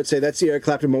it, and I would say, "That's the Eric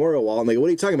Clapton Memorial Wall." And they go, "What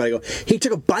are you talking about?" I go, "He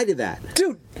took a bite of that."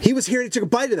 Dude. He was here and he took a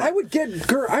bite of that. I would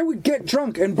get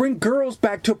drunk and bring girls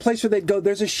back to a place where they'd go,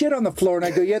 "There's a shit on the floor," and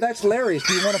I go, "Yeah, that's hilarious.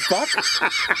 Do you want to fuck?"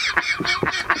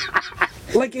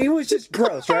 Like, it was just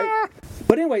gross, right?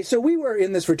 But anyway, so we were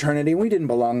in this fraternity, and we didn't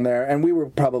belong there, and we were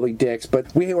probably dicks,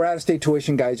 but we were out-of-state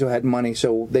tuition guys who had money,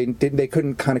 so they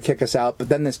couldn't kind of kick us out. But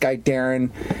then this guy,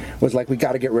 Darren, was like, "We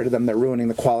got to get rid of them. They're ruining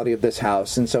the quality of this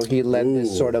house." And so he led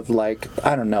this sort of, like,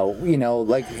 I don't know,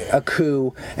 like a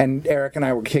coup, and Eric and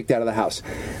I were kicked out of the house.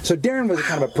 So Darren was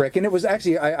kind of a prick, and it was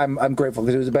actually, I'm grateful,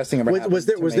 because it was the best thing ever happened.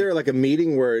 Was there like a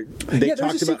meeting where they there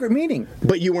was a secret meeting.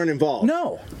 But you weren't involved?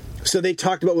 No. So they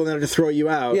talked about whether to throw you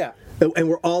out. Yeah. And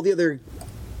were all the other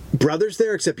brothers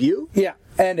there except you? Yeah,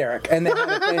 and Eric, and they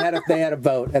had a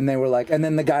vote, and they were like, and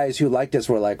then the guys who liked us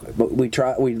were like, "But we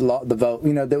lost the vote."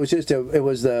 There was just it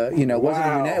wasn't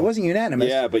unanimous.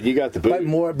 Yeah, but you got the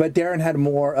boot. But Darren had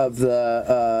more of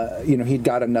the he'd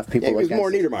got enough people. Yeah, he was against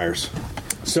more Niedermeyer's.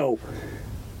 So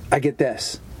I get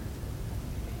this.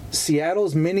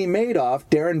 Seattle's Mini Madoff,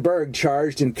 Darren Berg,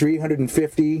 charged in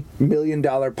 $350 million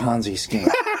Ponzi scheme.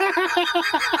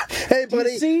 Hey,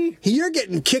 buddy, see? You're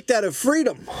getting kicked out of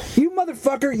freedom. You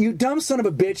motherfucker, you dumb son of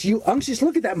a bitch, you unctuous,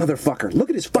 look at that motherfucker. Look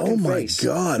at his fucking face. Oh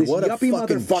my God, this what a yuppie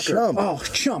fucking motherfucker. chump. Oh,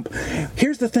 chump.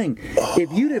 Here's the thing.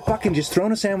 If you'd have fucking just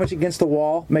thrown a sandwich against the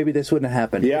wall, maybe this wouldn't have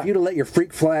happened. Yeah. If you'd have let your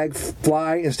freak flag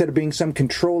fly instead of being some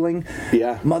controlling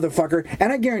motherfucker.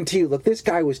 And I guarantee you, look, this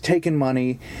guy was taking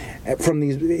money from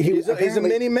these... He's a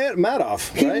mini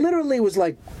Madoff, right? He literally was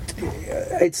like...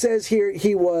 It says here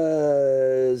he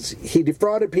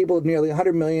defrauded people of nearly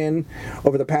 $100 million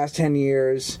over the past 10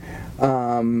 years,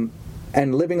 and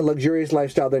living a luxurious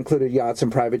lifestyle that included yachts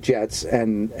and private jets,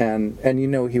 and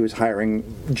he was hiring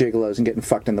gigolos and getting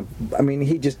fucked in the. I mean,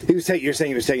 you're saying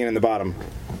he was taking in the bottom.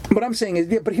 What I'm saying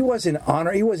is, but he wasn't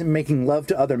he wasn't making love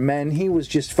to other men. He was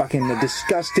just fucking a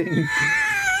disgusting.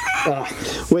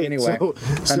 Wait, anyway,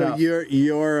 so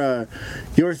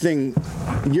your thing,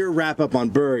 your wrap up on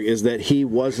Berg is that he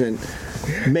wasn't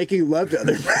making love to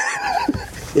other men.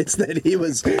 It's that he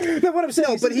was. No, what I'm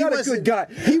saying is, he's not a good guy.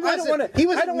 He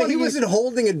wasn't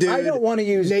holding a dude. I don't want to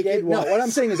use naked. No, what I'm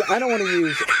saying is, I don't want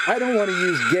to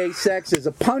use gay sex as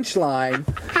a punchline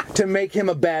to make him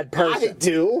a bad person. I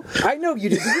do. I know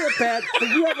you do. You're bad, but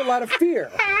you have a lot of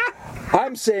fear.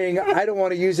 I'm saying I don't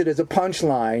want to use it as a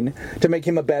punchline to make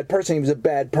him a bad person. He was a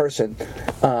bad person,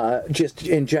 just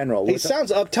in general. He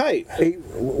sounds uptight.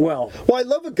 Well, I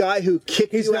love a guy who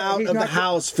kicked you out of the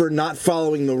house for not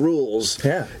following the rules.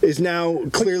 Yeah. Is now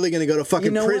clearly going to go to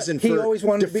fucking prison for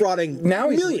defrauding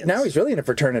millions. Now he's really in a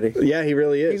fraternity. Yeah, he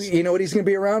really is. You know what he's going to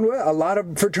be around with? A lot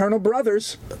of fraternal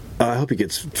brothers. I hope he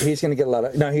gets. He's going to get a lot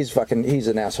of. No, he's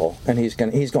an asshole, and he's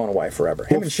going away forever.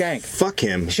 Him and Shank. Fuck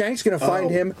him. Shank's going to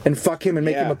find him and fuck him and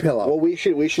make him a pillow. Well, we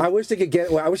should. I wish they could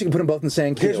I wish we could put them both in the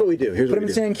same queue. Here's what we do. Put them in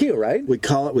the same queue, right? We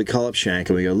call up Shank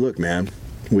and we go, "Look, man,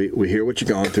 we hear what you're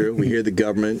going through. We hear the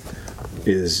government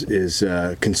is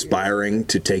conspiring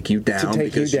to take you down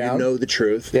because you know the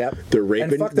truth. Yep. They're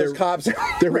raping. And fuck those cops.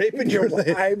 They're raping your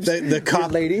wives. The cop your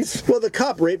ladies. Well, the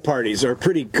cop rape parties are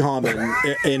pretty common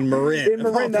in Marin. In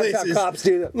Marin, that's how cops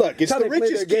do that. Look, it's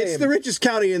the richest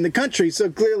county in the country, so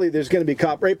clearly there's going to be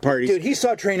cop rape parties. Dude, he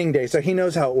saw Training Day, so he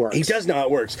knows how it works. He does know how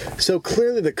it works. So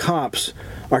clearly the cops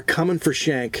are coming for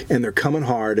Shank, and they're coming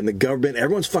hard, and the government,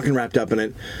 everyone's fucking wrapped up in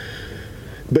it.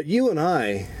 But you and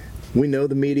I, we know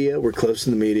the media. We're close to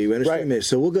the media. We understand media.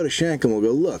 So we'll go to Shank and we'll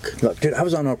go, look, dude, I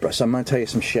was on Oprah, so I'm going to tell you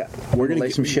some shit. We're going to lay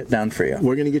some shit down for you.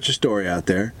 We're going to get your story out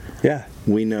there. Yeah.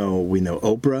 We know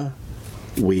Oprah.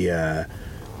 We're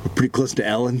pretty close to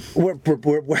Ellen. We're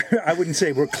I wouldn't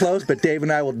say we're close, but Dave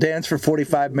and I will dance for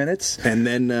 45 minutes. And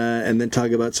then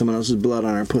talk about someone else's blood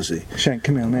on our pussy. Shank,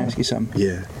 come here, let me ask you something.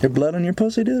 Yeah. Your blood on your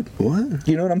pussy, dude? What?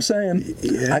 You know what I'm saying?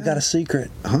 Yeah. I got a secret.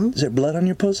 Huh? Is there blood on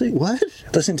your pussy? What?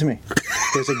 Listen to me.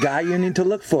 There's a guy you need to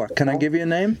look for. Can I give you a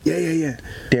name? Yeah.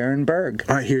 Darren Berg.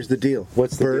 All right, here's the deal.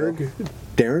 What's the Berg? deal?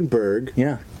 Darren Berg.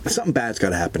 Yeah. Something bad's got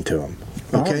to happen to him.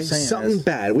 All Okay, I'm saying something is-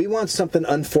 bad. We want something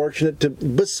unfortunate to,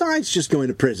 besides just going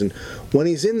to prison. When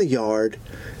he's in the yard,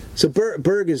 so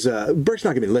Berg's not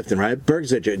going to be lifting, right?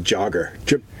 Berg's a jogger.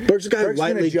 Berg's a guy who Berg's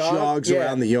gonna lightly jog? jogs Yeah.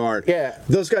 around the yard. Yeah.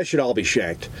 Those guys should all be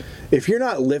shanked. If you're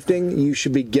not lifting, you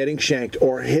should be getting shanked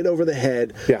or hit over the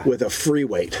head with a free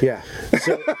weight. Yeah.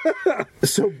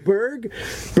 So Berg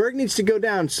needs to go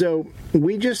down. So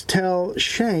we just tell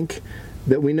Shank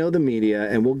that we know the media,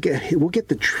 and we'll get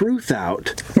the truth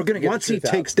out. We're gonna get once the he truth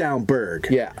out. takes down Berg.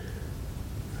 Yeah.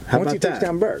 How Once about he that? takes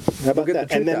down Berg. How about we'll get that?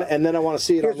 the truth out. And then I want to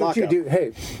see it Here's on what lockup. you do.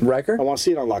 Hey, Riker, I want to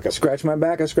see it on lockup. scratch my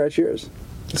back, I scratch yours.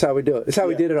 That's how we do it. It's how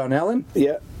we did it on Ellen.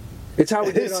 Yeah. It's how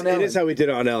we did it on Ellen. It is how we did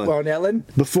it on Ellen. On Ellen,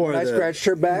 Before when I the- scratched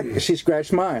her back, she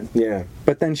scratched mine. Yeah.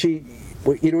 But then she,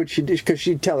 you know what she did? Because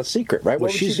she'd tell a secret, right? Well,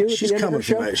 What would she do at she's the end of coming her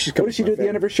show? from my- she's What coming did she from do my at the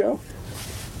end of her show?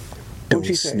 Don't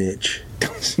she say? snitch.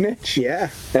 Don't snitch. Yeah.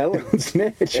 Ellen. Don't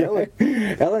snitch.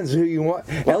 Ellen's who you want.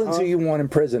 Ellen's who you want in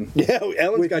prison. Yeah,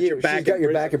 Ellen's With got you. your back. She's got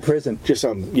your back in prison. Just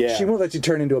yeah. She won't let you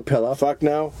turn into a pillow. Fuck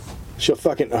no. She'll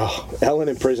fucking. Ellen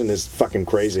in prison is fucking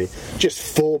crazy. Just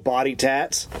full body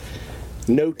tats.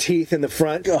 No teeth in the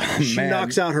front. She man.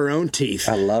 knocks out her own teeth.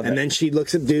 I love And it. then she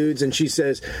looks at dudes and she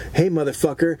says, "Hey,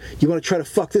 motherfucker, you want to try to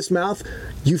fuck this mouth?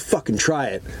 You fucking try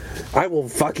it." I will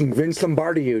fucking Vince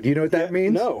Lombardi you. Do you know what that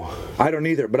means? No. I don't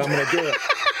either, but I'm going to do it.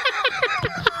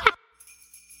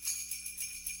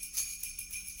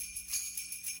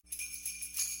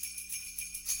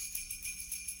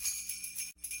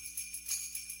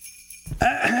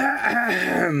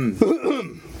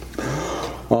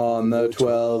 On the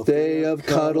 12th day of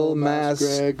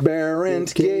Cuddlemas,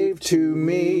 Barrent gave to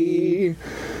me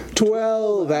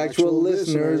 12 actual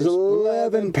listeners,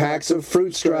 11 packs of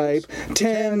fruit stripe,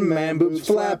 10 man boobs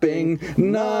flapping,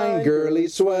 9 girly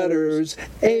sweaters,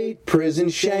 8 prison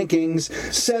shankings,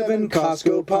 7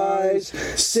 Costco pies,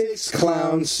 6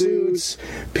 clown suits,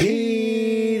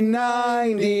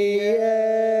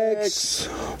 P90X,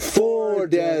 4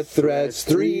 death threats,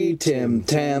 3 Tim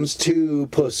Tams, 2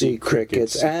 pussy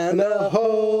crickets, and a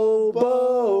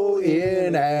hobo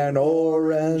in an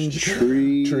orange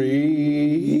tree.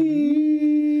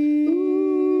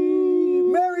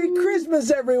 Merry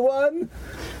Christmas, everyone!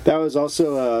 That was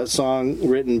also a song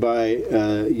written by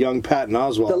young Patton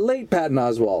Oswalt. The late Patton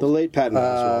Oswalt. The late Patton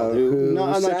Oswalt, who I'm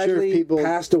not sure sadly if people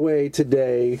passed away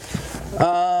today.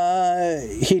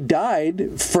 He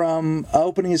died from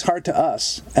opening his heart to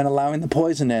us and allowing the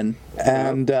poison in.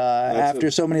 And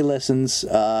after so many listens,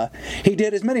 he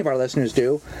did, as many of our listeners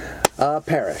do,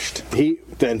 perished.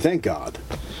 Then thank God.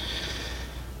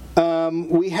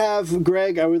 We have,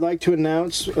 Greg, I would like to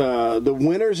announce the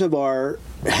winners of our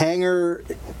hanger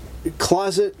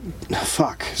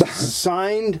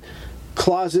signed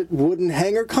closet wooden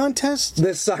hanger contest.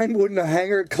 The signed wooden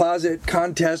hanger closet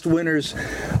contest winners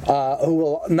who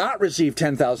will not receive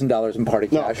 $10,000 in party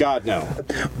No, cash. God, no.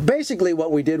 Basically,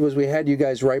 what we did was we had you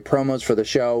guys write promos for the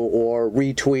show or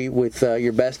retweet with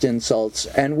your best insults,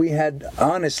 and we had,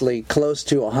 honestly, close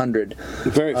to 100.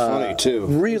 Very funny, too.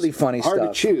 Really funny hard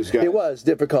stuff. to choose, guys. It was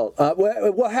difficult.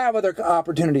 We'll have other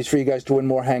opportunities for you guys to win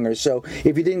more hangers, so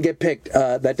if you didn't get picked,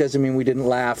 that doesn't mean we didn't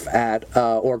laugh at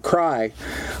or cry.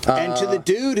 And to the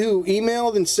dude who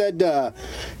emailed and said,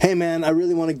 "Hey, man, I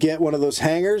really want to get one of those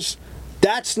hangers,"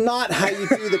 that's not how you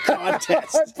do the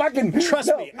contest.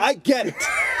 Trust me, I get it.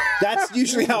 That's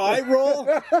usually how I roll.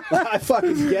 I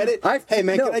fucking get it. Hey,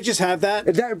 man, can I just have that?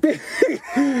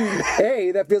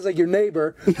 Hey, that feels like your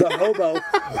neighbor, the hobo.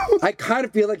 I kind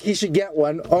of feel like he should get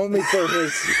one, only for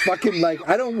his fucking,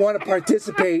 I don't want to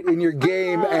participate in your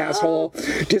game, asshole.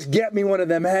 Just get me one of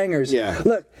them hangers. Yeah.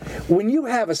 Look, when you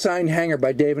have a signed hanger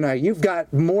by Dave and I, you've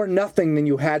got more nothing than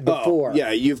you had before. Oh,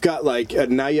 yeah, you've got,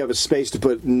 now you have a space to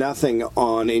put nothing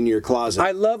on in your closet.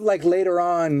 I love, later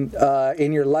on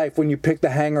in your life when you pick the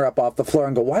hanger up off the floor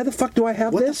and go, why the fuck do I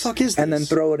have What this? the fuck is this? And then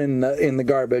throw it in the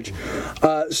garbage.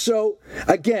 So,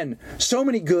 again, so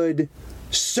many good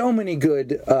so many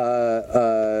good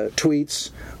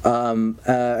tweets.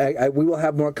 We will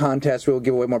have more contests. We will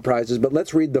give away more prizes. But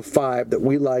let's read the 5 that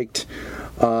we liked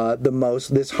the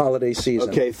most this holiday season.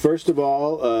 Okay, first of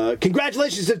all,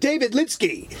 congratulations to David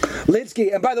Litsky.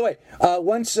 Litsky, and by the way,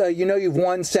 once you know you've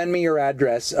won, send me your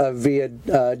address via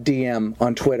DM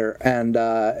on Twitter, and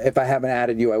if I haven't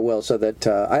added you, I will, so that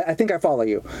I think I follow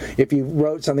you. If you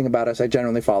wrote something about us, I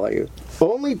generally follow you.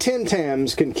 Only Tim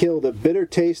Tams can kill the bitter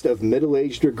taste of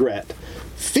middle-aged regret.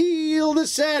 Feel the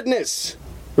sadness,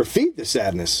 or feed the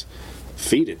sadness.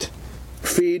 Feed it.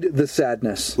 Feed the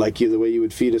sadness. Like the way you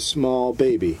would feed a small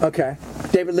baby. Okay.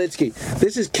 David Litsky.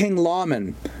 This is King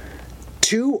Lawman.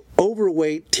 2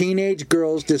 overweight teenage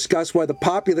girls discuss why the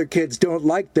popular kids don't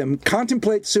like them,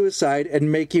 contemplate suicide,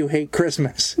 and make you hate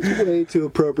Christmas. Way too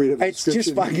appropriate of a It's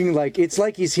just fucking like, it's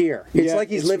like he's here. It's like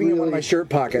he's living in one of my shirt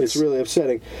pockets. It's really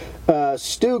upsetting.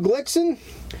 Stu Glickson.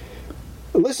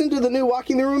 Listen to the new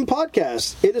Walking the Room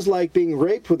podcast. It is like being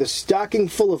raped with a stocking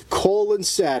full of coal and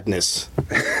sadness.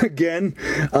 Again,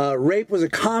 rape was a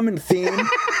common theme.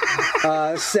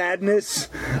 Sadness.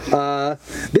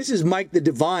 This is Mike the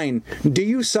Divine. Do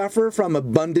you suffer from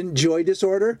abundant joy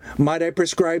disorder? Might I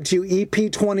prescribe to you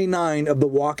EP 29 of the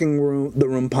Walking the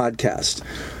Room podcast?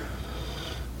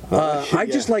 I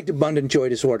just liked abundant joy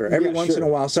disorder. Every once in a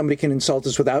while, somebody can insult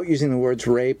us without using the words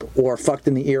rape or fucked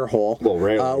in the ear hole,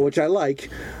 which I like.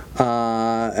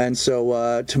 And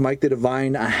so, to Mike the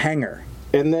Divine, a hanger.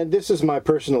 And then this is my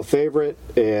personal favorite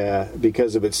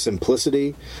because of its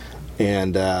simplicity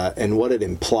and what it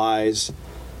implies.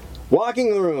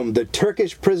 Walking the Room, the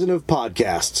Turkish prison of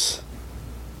podcasts.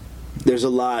 There's a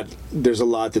lot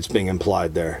that's being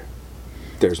implied there.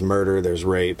 There's murder, there's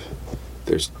rape,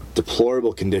 there's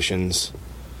deplorable conditions.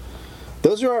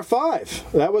 Those are our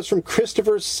 5. That was from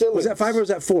Christopher Sillins. Was that 5 or was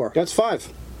that 4? That's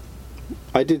 5.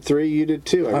 I did 3, you did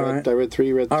 2. I read 3,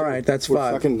 you read 2. All right, that's 5.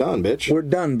 We're fucking done, bitch. We're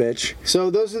done, bitch. So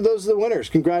those are the winners.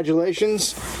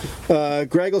 Congratulations.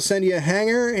 Greg will send you a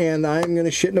hanger, and I'm going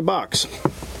to shit in a box.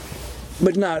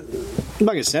 But not... I'm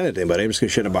not going to send it to anybody. I'm just going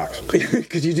to shit in a box.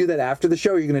 Could you do that after the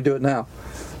show, or are you going to do it now?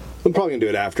 I'm probably going to do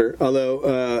it after.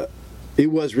 Although, it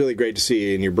was really great to see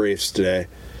you in your briefs today.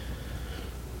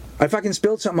 I fucking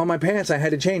spilled something on my pants. I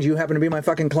had to change. You happen to be in my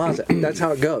fucking closet. That's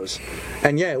how it goes.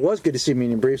 And yeah, it was good to see me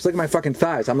in your briefs. Look at my fucking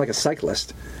thighs. I'm like a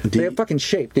cyclist. They have fucking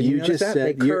shape. Did you notice that?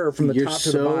 They curve from the top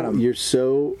to the bottom.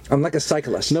 I'm like a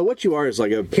cyclist. No, what you are is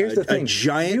like a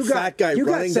giant fat guy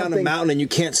running down a mountain and you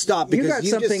can't stop because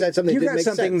you just said something that didn't make sense.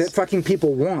 You got something that fucking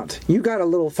people want. You got a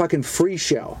little fucking free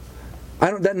show.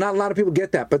 Not a lot of people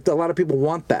get that, but a lot of people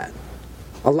want that.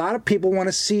 A lot of people want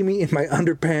to see me in my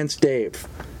underpants, Dave.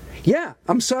 Yeah,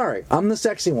 I'm sorry. I'm the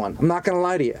sexy one. I'm not going to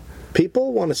lie to you.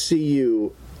 People want to see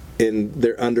you in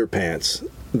their underpants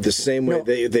the same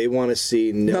way they want to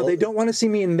see... No, they don't want to see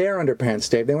me in their underpants,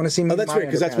 Dave. They want to see me in my underpants. Oh, that's right,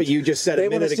 because that's what you just said a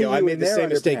minute ago. I made the same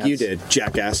mistake you did,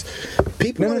 jackass.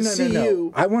 People want to see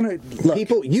you... I want to... Look.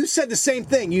 People, you said the same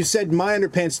thing. You said my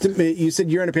underpants to me. You said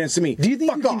your underpants to me. Do you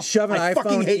think you can shove an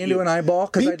iPhone into an eyeball?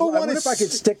 Because I wonder if I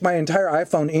could stick my entire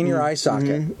iPhone in your eye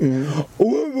socket.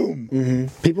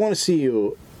 People want to see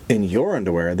you in your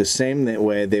underwear the same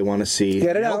way they want to see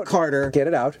Nell Carter get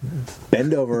it out,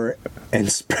 bend over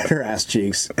and spread her ass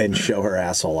cheeks and show her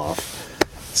asshole off.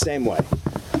 Same way.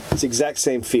 It's the exact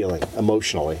same feeling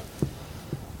emotionally.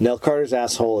 Nell Carter's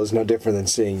asshole is no different than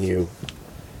seeing you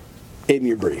in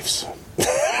your briefs.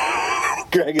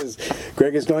 Greg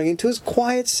is going into his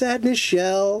quiet sadness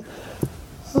shell.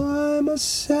 I'm a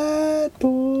sad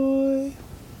boy.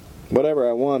 Whatever,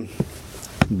 I won.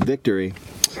 Victory.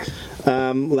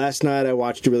 Last night I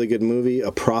watched a really good movie,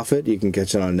 A Prophet. You can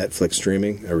catch it on Netflix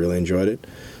streaming. I really enjoyed it.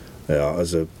 It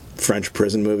was a French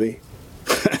prison movie.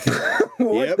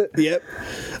 Yep.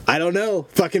 I don't know.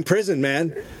 Fucking prison,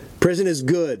 man. Prison is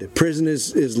good. Prison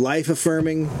is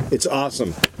life-affirming. It's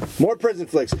awesome. More prison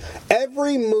flicks.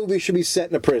 Every movie should be set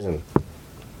in a prison.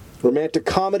 Romantic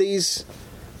comedies,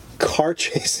 car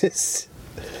chases.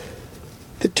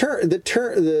 What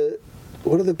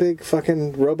are the big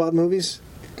fucking robot movies?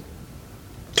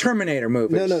 Terminator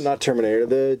movies. No, not Terminator.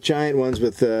 The giant ones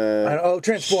with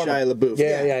Transformers. Shia LaBeouf.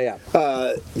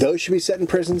 Yeah. Those should be set in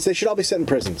prisons. They should all be set in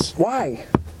prisons. Why?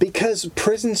 Because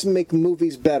prisons make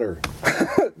movies better.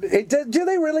 Do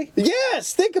they really?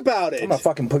 Yes, think about it. I'm gonna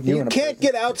fucking put you in a prison. You can't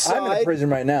get outside. I'm in a prison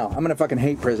right now. I'm gonna fucking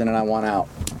hate prison and I want out.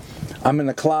 I'm in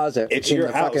the closet. It's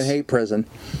your house. Fucking hate prison.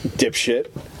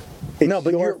 Dipshit. No,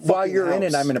 but while you're in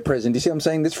it, I'm in a prison. Do you see what I'm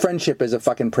saying? This friendship is a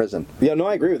fucking prison. Yeah, no,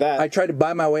 I agree with that. I tried to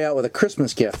buy my way out with a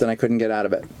Christmas gift, and I couldn't get out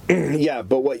of it. Yeah,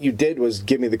 but what you did was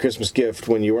give me the Christmas gift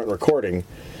when you weren't recording.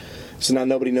 So now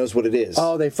nobody knows what it is.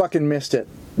 Oh, they fucking missed it.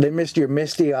 They missed your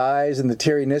misty eyes and the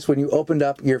teariness when you opened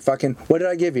up your fucking... What did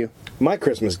I give you? My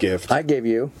Christmas gift I gave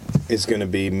you... is going to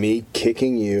be me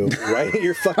kicking you right in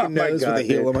your fucking nose with the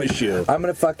heel of my shoe. I'm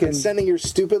going to fucking... And sending your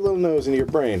stupid little nose into your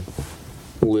brain.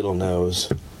 Little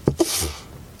nose.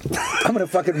 I'm going to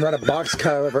fucking run a box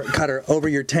cutter over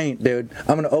your taint, dude.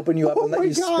 I'm going to open you up and let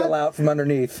you spill out from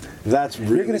underneath. That's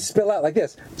really... You're going to spill out like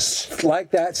this.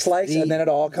 Like that, slice, and then it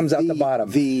all comes out the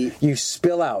bottom. You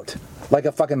spill out like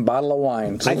a fucking bottle of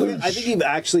wine. I think you've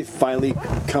actually finally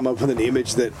come up with an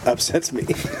image that upsets me.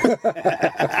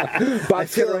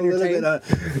 Box cutter on your taint?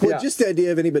 Just the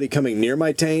idea of anybody coming near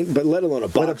my taint, but let alone a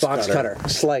box cutter.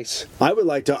 Slice. I would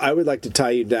like to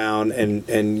tie you down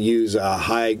and use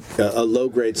a low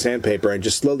grade sandpaper and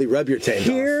just slowly rub your taint off.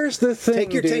 Here's the thing,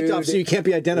 take your taint off so you can't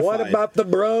be identified. What about the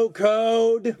bro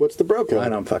code? What's the bro code? I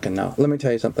don't fucking know. Let me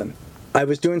tell you something. I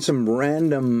was doing some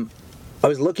random... I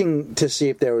was looking to see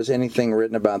if there was anything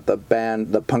written about the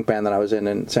punk band that I was in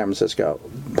San Francisco,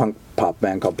 punk pop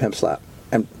band called Pimp Slap.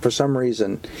 And for some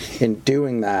reason, in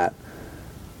doing that,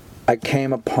 I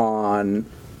came upon...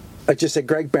 It just said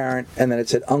Greg Barrett, and then it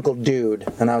said Uncle Dude.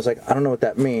 And I was like, I don't know what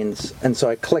that means. And so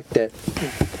I clicked it.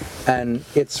 And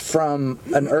it's from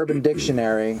an Urban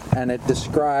Dictionary, and it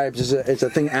describes... It's a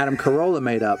thing Adam Carolla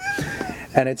made up.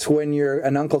 And it's when you're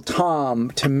an Uncle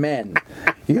Tom to men.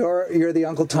 You're the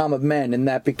Uncle Tom of men, and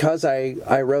that because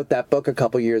I wrote that book a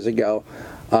couple years ago,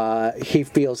 he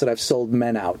feels that I've sold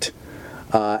men out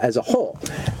as a whole.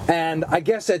 And I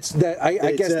guess that's that.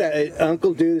 I guess that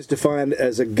Uncle Dude is defined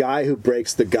as a guy who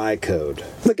breaks the guy code.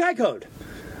 The guy code.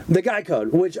 The guy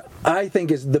code, which I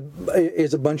think is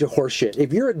a bunch of horse shit.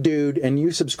 If you're a dude and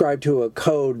you subscribe to a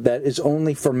code that is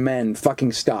only for men,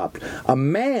 fucking stop. A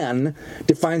man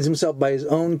defines himself by his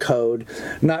own code,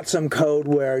 not some code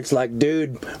where it's like,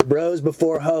 dude, bros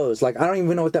before hoes. Like, I don't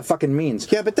even know what that fucking means.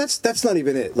 Yeah, but that's not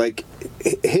even it. Like,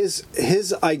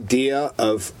 his idea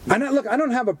of... I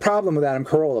don't have a problem with Adam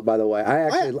Carolla, by the way.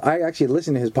 I actually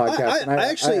listen to his podcast, and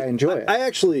I enjoy it.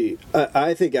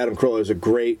 I think Adam Carolla is a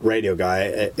great radio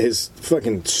guy. His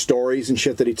fucking stories and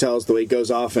shit that he tells, the way he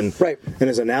goes off, and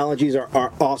his analogies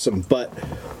are awesome. But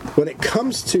when it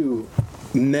comes to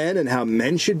men and how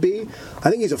men should be, I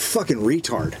think he's a fucking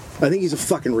retard. But I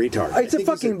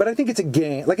think it's a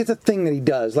game. Like, it's a thing that he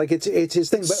does. Like, it's his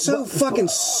thing. But fucking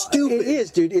stupid. It is,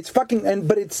 dude. It's fucking... And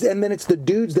then it's the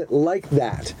dudes that like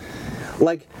that.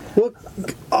 Like, well,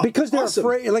 because they're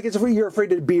afraid, like you're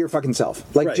afraid to be your fucking self.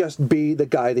 Like, just be the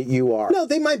guy that you are. No,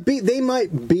 they might be.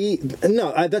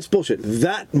 No, that's bullshit.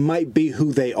 That might be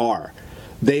who they are.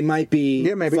 They might be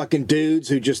fucking dudes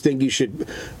who just think you should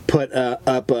put up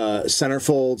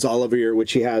centerfolds all over your,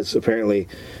 which he has apparently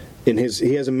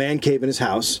he has a man cave in his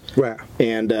house, right?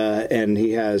 And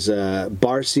he has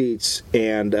bar seats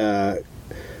and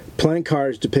playing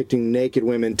cards depicting naked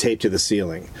women taped to the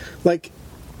ceiling. Like,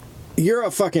 you're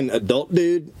a fucking adult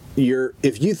dude.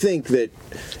 If you think that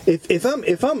if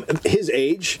I'm his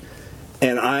age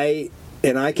and I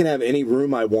can have any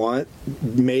room I want,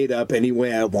 made up any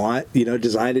way I want,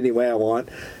 designed any way I want,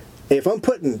 if I'm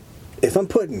putting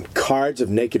cards of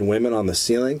naked women on the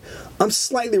ceiling, I'm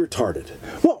slightly retarded.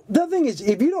 Well, the thing is,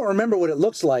 if you don't remember what it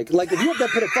looks like if you have to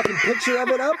put a fucking picture of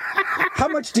it up, how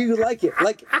much do you like it?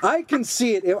 Like, I can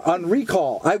see it on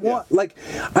recall. I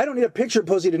don't need a picture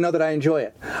posted to know that I enjoy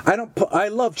it. I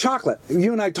love chocolate.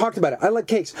 You and I talked about it. I like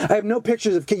cakes. I have no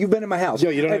pictures of cake. You've been in my house. No,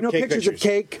 you don't I have no pictures of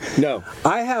cake. No.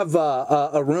 I have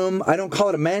a room. I don't call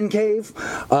it a man cave.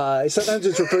 Sometimes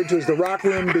it's referred to as the rock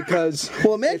room because...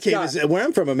 Well, a man cave is... Where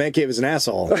I'm from, a man cave is an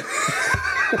asshole.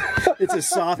 It's a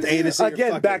soft anus.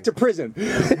 Again, back to prison.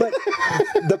 But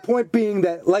the point being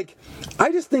that, like,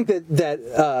 I just think that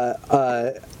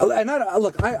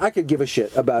I could give a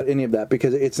shit about any of that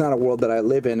because it's not a world that I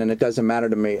live in and it doesn't matter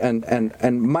to me.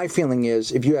 And my feeling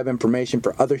is, if you have information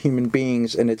for other human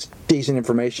beings and it's decent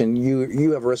information,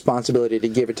 you have a responsibility to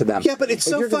give it to them. Yeah, but it's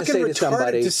so fucking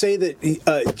retarded to say that.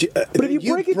 But if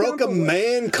you break it broke down a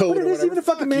man code, but it isn't even a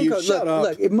fucking man code.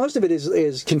 Look, most of it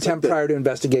is contempt prior to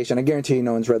investigation. I guarantee you,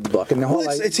 no one's read the book. And the whole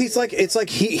he's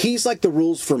like the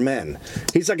rules for men.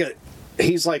 He's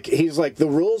like the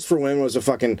rules for women was a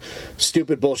fucking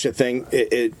stupid bullshit thing,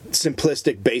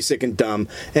 simplistic, basic, and dumb,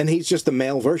 and he's just the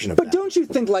male version of that. But don't you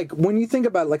think, like, when you think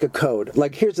about like a code,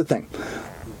 like, here's the thing.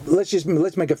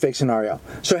 Let's make a fake scenario.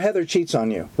 So Heather cheats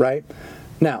on you, right?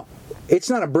 Now, it's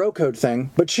not a bro code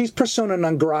thing, but she's persona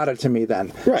non grata to me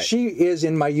then. Right. She is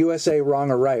in my USA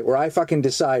wrong or right, where I fucking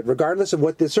decide, regardless of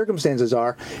what the circumstances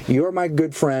are, you're my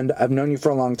good friend, I've known you for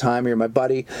a long time, you're my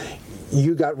buddy,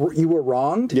 you were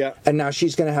wronged. Yeah. And now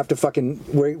she's gonna have to fucking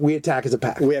we attack as a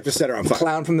pack. We have to set her on fire.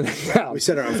 Clown from the neck down. We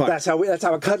set her on fire. That's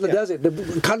how a cuddler does it.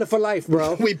 Cuddler for life,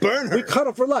 bro. We burn her. We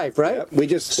cuddle for life, right? Yeah, we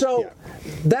just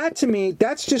that to me,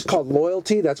 that's just called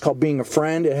loyalty. That's called being a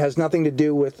friend. It has nothing to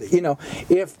do with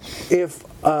if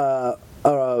a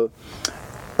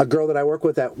girl that I work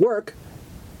with at work,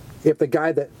 if the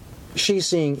guy that she's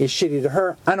seeing is shitty to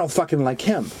her, I don't fucking like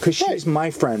him because she's my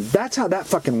friend. That's how that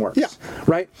fucking works. Yeah.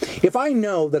 Right? If I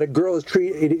know that a girl is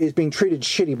being treated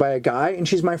shitty by a guy and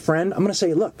she's my friend, I'm going to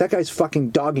say, look, that guy's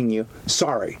fucking dogging you.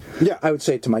 Sorry. Yeah. I would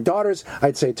say it to my daughters.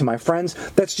 I'd say it to my friends.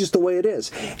 That's just the way it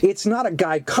is. It's not a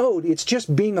guy code. It's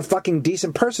just being a fucking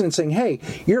decent person and saying, hey,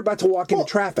 you're about to walk into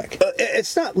traffic.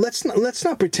 It's not. Let's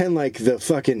not pretend like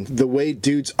the way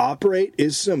dudes operate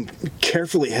is some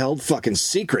carefully held fucking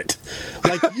secret.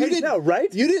 Like you didn't know,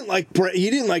 right? You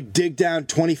didn't like dig down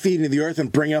 20 feet into the earth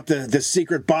and bring up the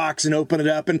secret box and open it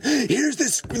up and here's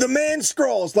the man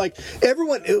scrolls. Like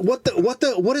everyone,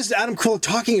 what is Adam Carolla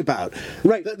talking about?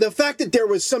 Right. The fact that there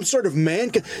was some sort of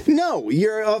man. No,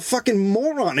 you're a fucking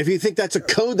moron if you think that's a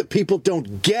code that people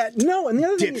don't get. No, and the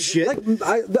other thing is, like,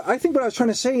 I think what I was trying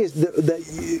to say is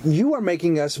that you are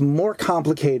making us more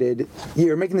complicated.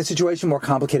 You're making the situation more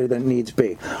complicated than it needs to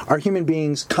be. Are human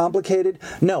beings complicated?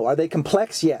 No. Are they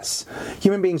complex? Yes.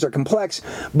 Human beings are complex,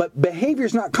 but behavior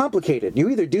is not complicated. You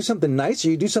either do something nice or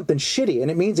you do something shitty,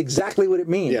 and it means exactly what it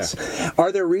means. Yeah.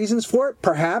 Are there reasons for it?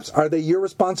 Perhaps. Are they your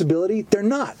responsibility? They're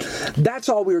not. That's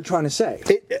all we were trying to say.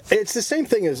 It's the same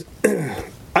thing as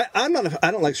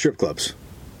I don't like strip clubs.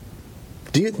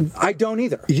 Do you? I don't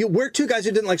either. We're two guys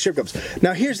who didn't like strip clubs.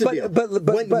 Now here's the deal. But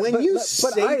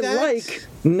I like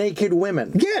naked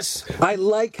women. Yes, I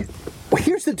like. Well,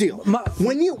 here's the deal.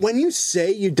 When you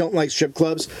say you don't like strip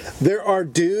clubs, there are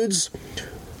dudes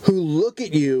who look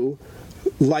at you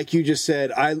like you just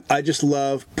said, I just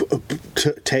love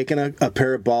taking a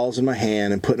pair of balls in my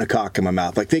hand and putting a cock in my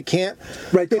mouth. Like they can't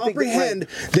comprehend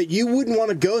that you wouldn't want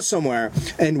to go somewhere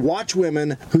and watch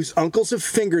women whose uncles have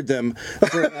fingered them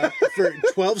for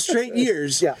 12 straight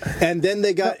years, and then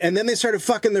they started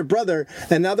fucking their brother,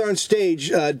 and now they're on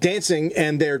stage dancing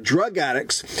and they're drug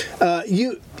addicts. How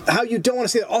you don't want to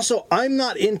see that. Also, I'm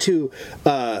not into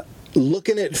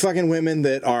looking at fucking women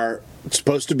that are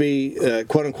supposed to be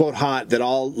quote unquote hot, that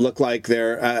all look like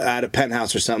they're at a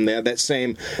penthouse or something. They have that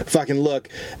same fucking look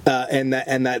and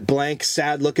that blank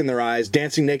sad look in their eyes,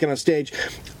 dancing naked on stage,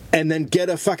 and then get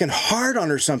a fucking hard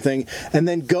on or something, and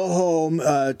then go home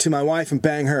to my wife and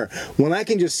bang her, when I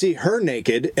can just see her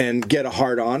naked and get a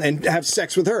hard on and have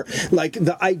sex with her. Like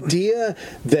the idea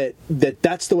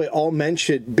that's the way all men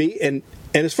should be.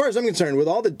 And as far as I'm concerned, with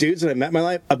all the dudes that I've met in my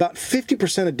life, about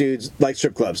 50% of dudes like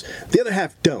strip clubs. The other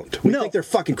half don't. We think they're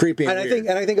fucking creepy and weird.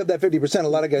 I think of that 50%, a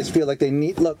lot of guys feel like they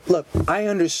need... Look, I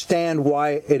understand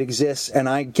why it exists, and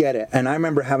I get it. And I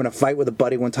remember having a fight with a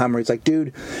buddy one time where he's like,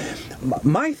 dude,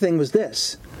 my thing was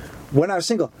this. When I was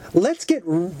single, let's get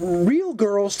real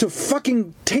girls to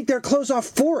fucking take their clothes off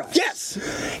for us. Yes!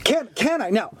 Can I?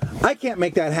 Now, I can't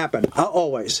make that happen. I'll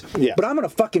always. Yeah. But I'm going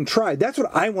to fucking try. That's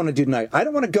what I want to do tonight. I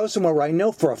don't want to go somewhere where I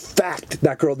know for a fact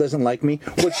that girl doesn't like me.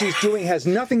 What she's doing has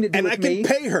nothing to do with me. And I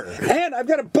can pay her. And I've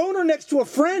got a boner next to a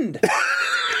friend.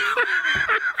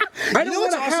 I don't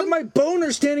want to have my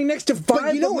boner standing next to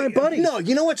five of my buddies. No,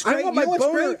 you know what's great? I want my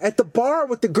boner at the bar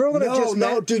with the girl that I just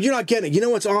met. No, dude, you're not getting it. You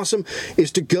know what's awesome?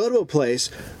 Is to go to a place,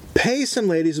 pay some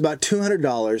ladies about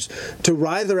 $200 to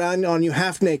writhe around on you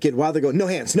half naked while they go, no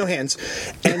hands,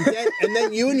 and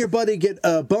then you and your buddy get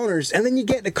boners, and then you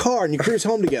get in a car and you cruise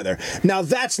home together. Now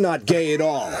that's not gay at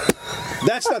all.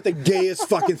 That's not the gayest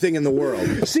fucking thing in the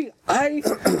world. See, I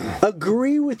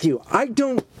agree with you.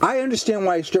 I understand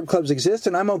why strip clubs exist,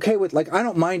 and I'm okay with, like, I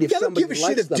don't mind if somebody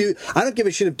likes them. I don't give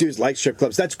a shit if dudes like strip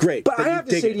clubs. That's great. But I have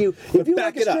to say to you, if you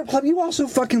like a strip club, you also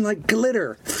fucking like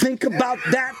glitter. Think about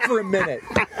that for a minute.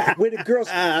 With the girls,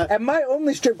 and my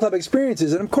only strip club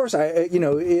experiences, and of course, in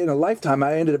a lifetime,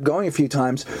 I ended up going a few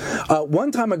times.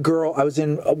 One time, I was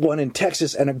in one in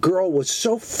Texas, and a girl was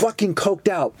so fucking coked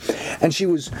out, and she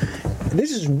was.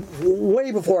 This is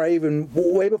way before I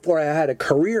had a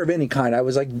career of any kind. I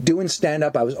was like doing stand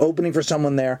up. I was opening for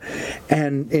someone there,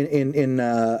 and in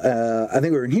I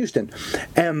think we were in Houston,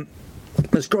 and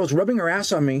this girl's rubbing her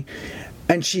ass on me,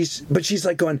 and she's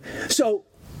like going, so.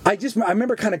 I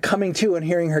remember kind of coming to and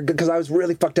hearing her, because I was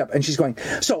really fucked up, and she's going,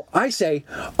 so I say,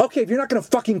 okay, if you're not going to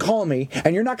fucking call me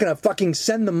and you're not going to fucking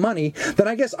send the money, then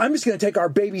I guess I'm just going to take our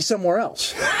baby somewhere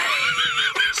else.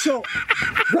 So,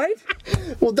 right?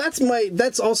 Well,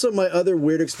 that's also my other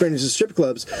weird experience with strip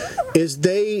clubs, is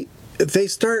they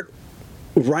start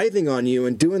writhing on you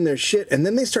and doing their shit, and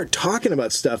then they start talking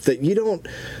about stuff that you don't.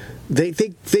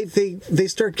 they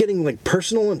start getting like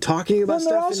personal and talking about well,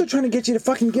 stuff. They're also trying to get you to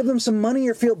fucking give them some money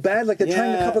or feel bad, like they're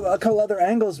trying to cover a couple other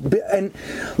angles. And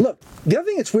look, the other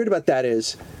thing that's weird about that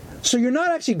is, so you're not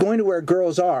actually going to where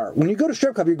girls are. When you go to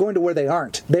strip club, you're going to where they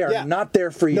aren't. They are not there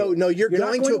for you. No, you're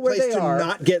going to a place to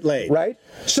not get laid. Right?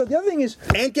 So the other thing is...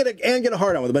 And get a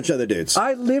hard on with a bunch of other dudes.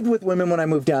 I lived with women when I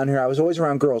moved down here. I was always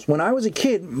around girls. When I was a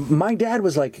kid, my dad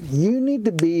was like, you need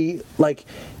to be, like,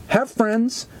 have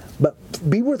friends, but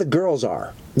be where the girls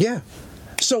are. Yeah.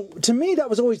 So to me, that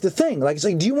was always the thing. Like, it's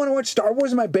like, do you want to watch Star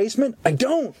Wars in my basement? I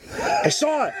don't. I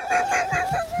saw it.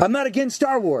 I'm not against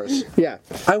Star Wars. Yeah.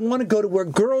 I want to go to where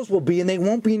girls will be, and they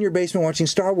won't be in your basement watching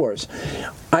Star Wars.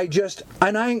 I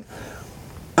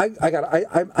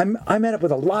met up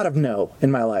with a lot of no in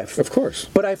my life. Of course.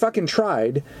 But I fucking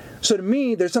tried. So to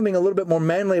me, there's something a little bit more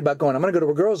manly about going, I'm going to go to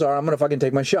where girls are, I'm going to fucking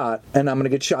take my shot, and I'm going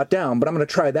to get shot down. But I'm going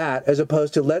to try that, as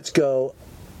opposed to let's go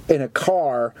in a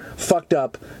car, fucked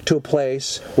up, to a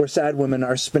place where sad women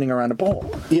are spinning around a pole.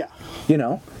 Yeah, you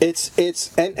know, but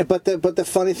the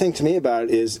funny thing to me about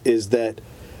it is that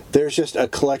there's just a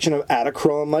collection of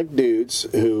Adachrome like dudes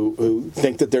who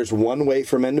think that there's one way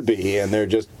for men to be, and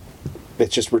it's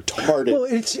just retarded. Well,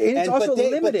 it's also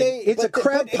limiting. It's a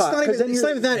crab pot. It's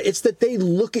not even that. It's that they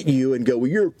look at you and go, "Well,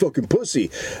 you're a fucking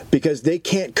pussy," because they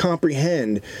can't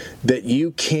comprehend that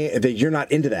you're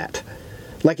not into that.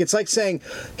 Like, it's like saying,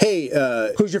 hey...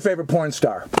 who's your favorite porn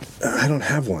star? I don't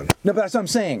have one. No, but that's what I'm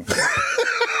saying.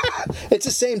 It's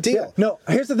the same deal. Yeah. No,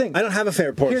 here's the thing. I don't have a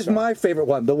favorite porn Here's star. my favorite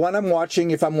one. The one I'm watching,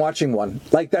 if I'm watching one.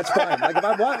 Like, that's fine. Like,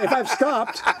 if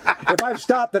I've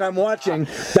stopped and I'm watching,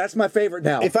 that's my favorite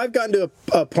now. If I've gotten to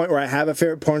a point where I have a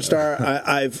favorite porn star,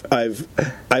 I've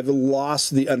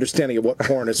lost the understanding of what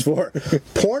porn is for.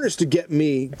 Porn is to get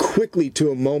me quickly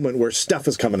to a moment where stuff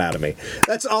is coming out of me.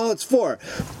 That's all it's for.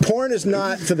 Porn is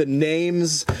not for the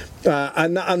names.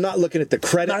 I'm not looking at the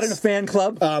credits. Not in a fan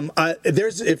club. If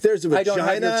there's a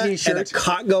vagina and a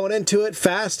cock going into it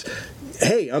fast,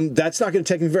 hey, that's not going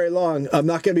to take me very long. I'm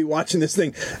not going to be watching this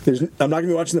thing. I'm not going to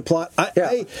be watching the plot. Plus,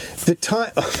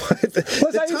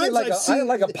 I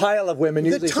like a pile of women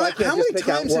usually. How many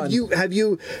times have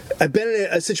you been in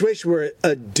a situation where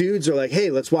dudes are like, "Hey,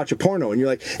 let's watch a porno," and you're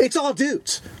like, "It's all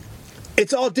dudes."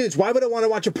 It's all dudes. Why would I want to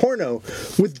watch a porno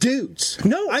with dudes?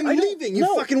 No, I'm leaving, you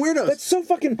fucking weirdos. That's so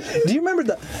fucking... Do you remember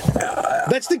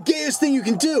that's the gayest thing you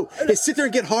can do, is sit there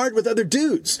and get hard with other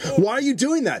dudes. Why are you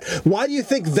doing that? Why do you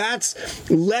think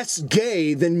that's less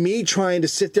gay than me trying to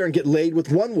sit there and get laid with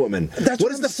one woman?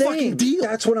 What is the fucking deal?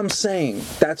 That's what I'm saying.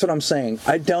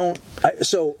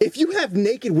 So if you have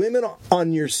naked women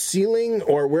on your ceiling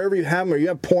or wherever you have them, or you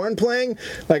have porn playing,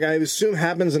 like I assume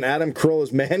happens in Adam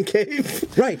Carolla's man cave,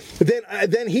 right?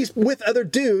 Then he's with other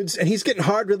dudes, and he's getting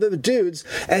hard with other dudes,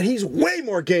 and he's way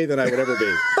more gay than I would ever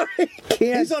be.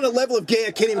 He's on a level of gay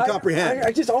I can't even comprehend.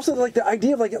 I just also like the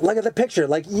idea of like the picture.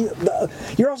 Like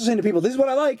you're also saying to people, "This is what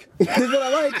I like. This is what I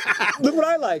like. Look what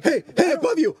I like." Hey,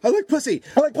 above you, I like pussy.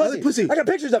 I like pussy. I got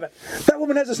pictures of it. That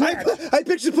woman has a snatch. I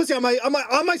picture pussy on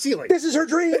my ceiling. This is her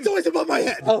dream. It's always above my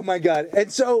head. Oh my god!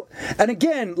 And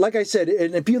again, like I said,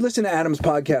 and if you listen to Adam's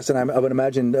podcast, and I would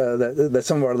imagine that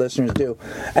some of our listeners do,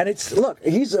 and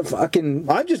he's a fucking...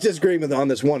 I'm just disagreeing with on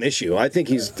this one issue. I think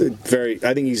he's a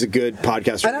good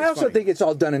podcaster. And I also think it's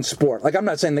all done in sport. Like, I'm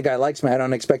not saying the guy likes me. I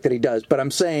don't expect that he does. But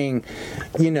I'm saying,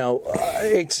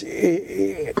 because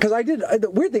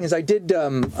the weird thing is I did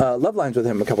Love Lines with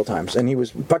him a couple times, and he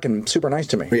was fucking super nice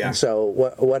to me. Yeah. So,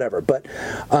 whatever. But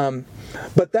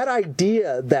that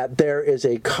idea that there is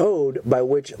a code by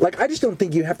which... Like, I just don't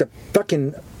think you have to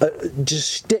fucking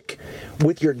just stick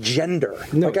with your gender.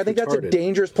 No, like, I think that's a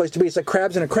dangerous place to be. It's like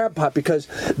crabs in a crab pot, because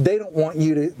they don't want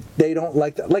you to... They don't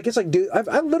like that. Like, it's like, dude...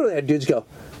 I literally had dudes go,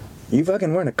 "You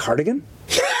fucking wearing a cardigan?"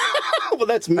 Well,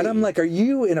 that's me. And I'm like, are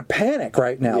you in a panic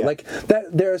right now? Yeah. Like,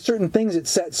 that there are certain things that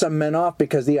set some men off,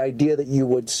 because the idea that you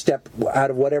would step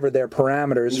out of whatever their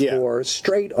parameters for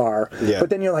straight are. Yeah. But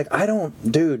then you're like,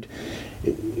 dude,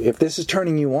 if this is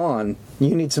turning you on,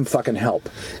 you need some fucking help.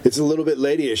 It's a little bit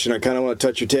ladyish, and I kind of want to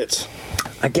touch your tits.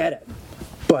 I get it.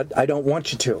 But I don't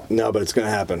want you to. No, but it's going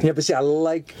to happen. Yeah, but see, I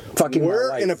like fucking my wife.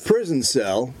 We're in a prison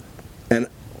cell, and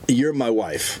you're my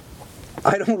wife.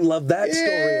 I don't love that story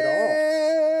at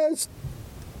all.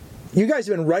 You guys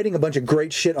have been writing a bunch of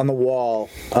great shit on the wall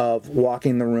of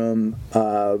Walking the Room,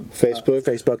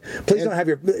 Facebook. Please don't have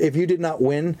if you did not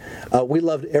win, we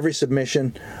loved every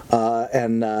submission,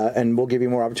 and we'll give you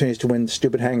more opportunities to win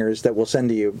stupid hangers that we'll send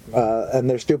to you. And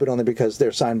they're stupid only because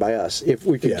they're signed by us. If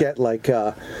we could get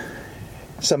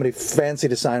somebody fancy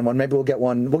to sign one, maybe we'll get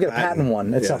one. We'll get a patent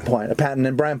one at some point. A patent,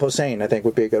 and Brian Posehn, I think,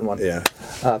 would be a good one. Yeah.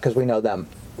 Because we know them.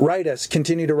 Write us.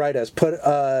 Continue to write us. Put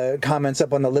comments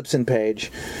up on the Libsyn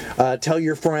page. Tell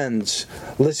your friends.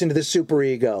 Listen to the Super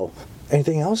Ego.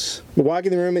 Anything else?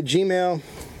 Walkingtheroom at Gmail.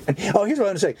 Here's what I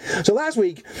want to say. So last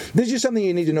week, this is just something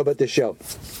you need to know about this show.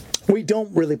 We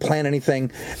don't really plan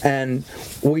anything, and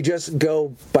we just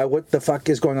go by what the fuck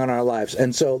is going on in our lives.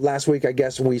 And so last week, I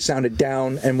guess we sounded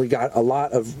down, and we got a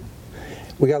lot of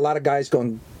guys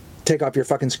going, take off your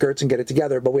fucking skirts and get it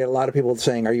together. But we had a lot of people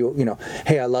saying,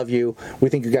 hey, I love you. We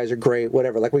think you guys are great,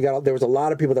 whatever. There was a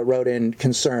lot of people that wrote in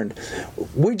concerned.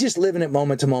 We just live in it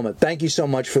moment to moment. Thank you so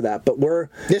much for that. But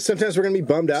sometimes we're going to be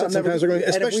bummed out. Sometimes we're going to,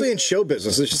 especially in show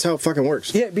business. It's just how it fucking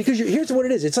works. Yeah, because here's what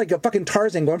it is. It's like a fucking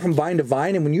Tarzan going from vine to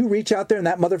vine. And when you reach out there and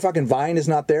that motherfucking vine is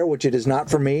not there, which it is not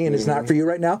for me and it's not for you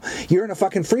right now, you're in a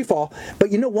fucking free fall.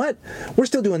 But you know what? We're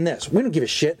still doing this. We don't give a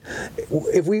shit.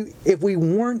 If we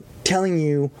weren't telling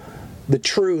you the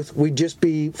truth, we'd just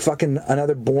be fucking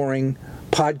another boring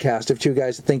podcast of two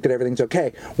guys that think that everything's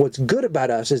okay. What's good about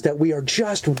us is that we are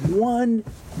just 1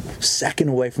 second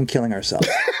away from killing ourselves.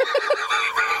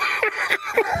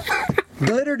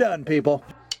 Glitter done, people.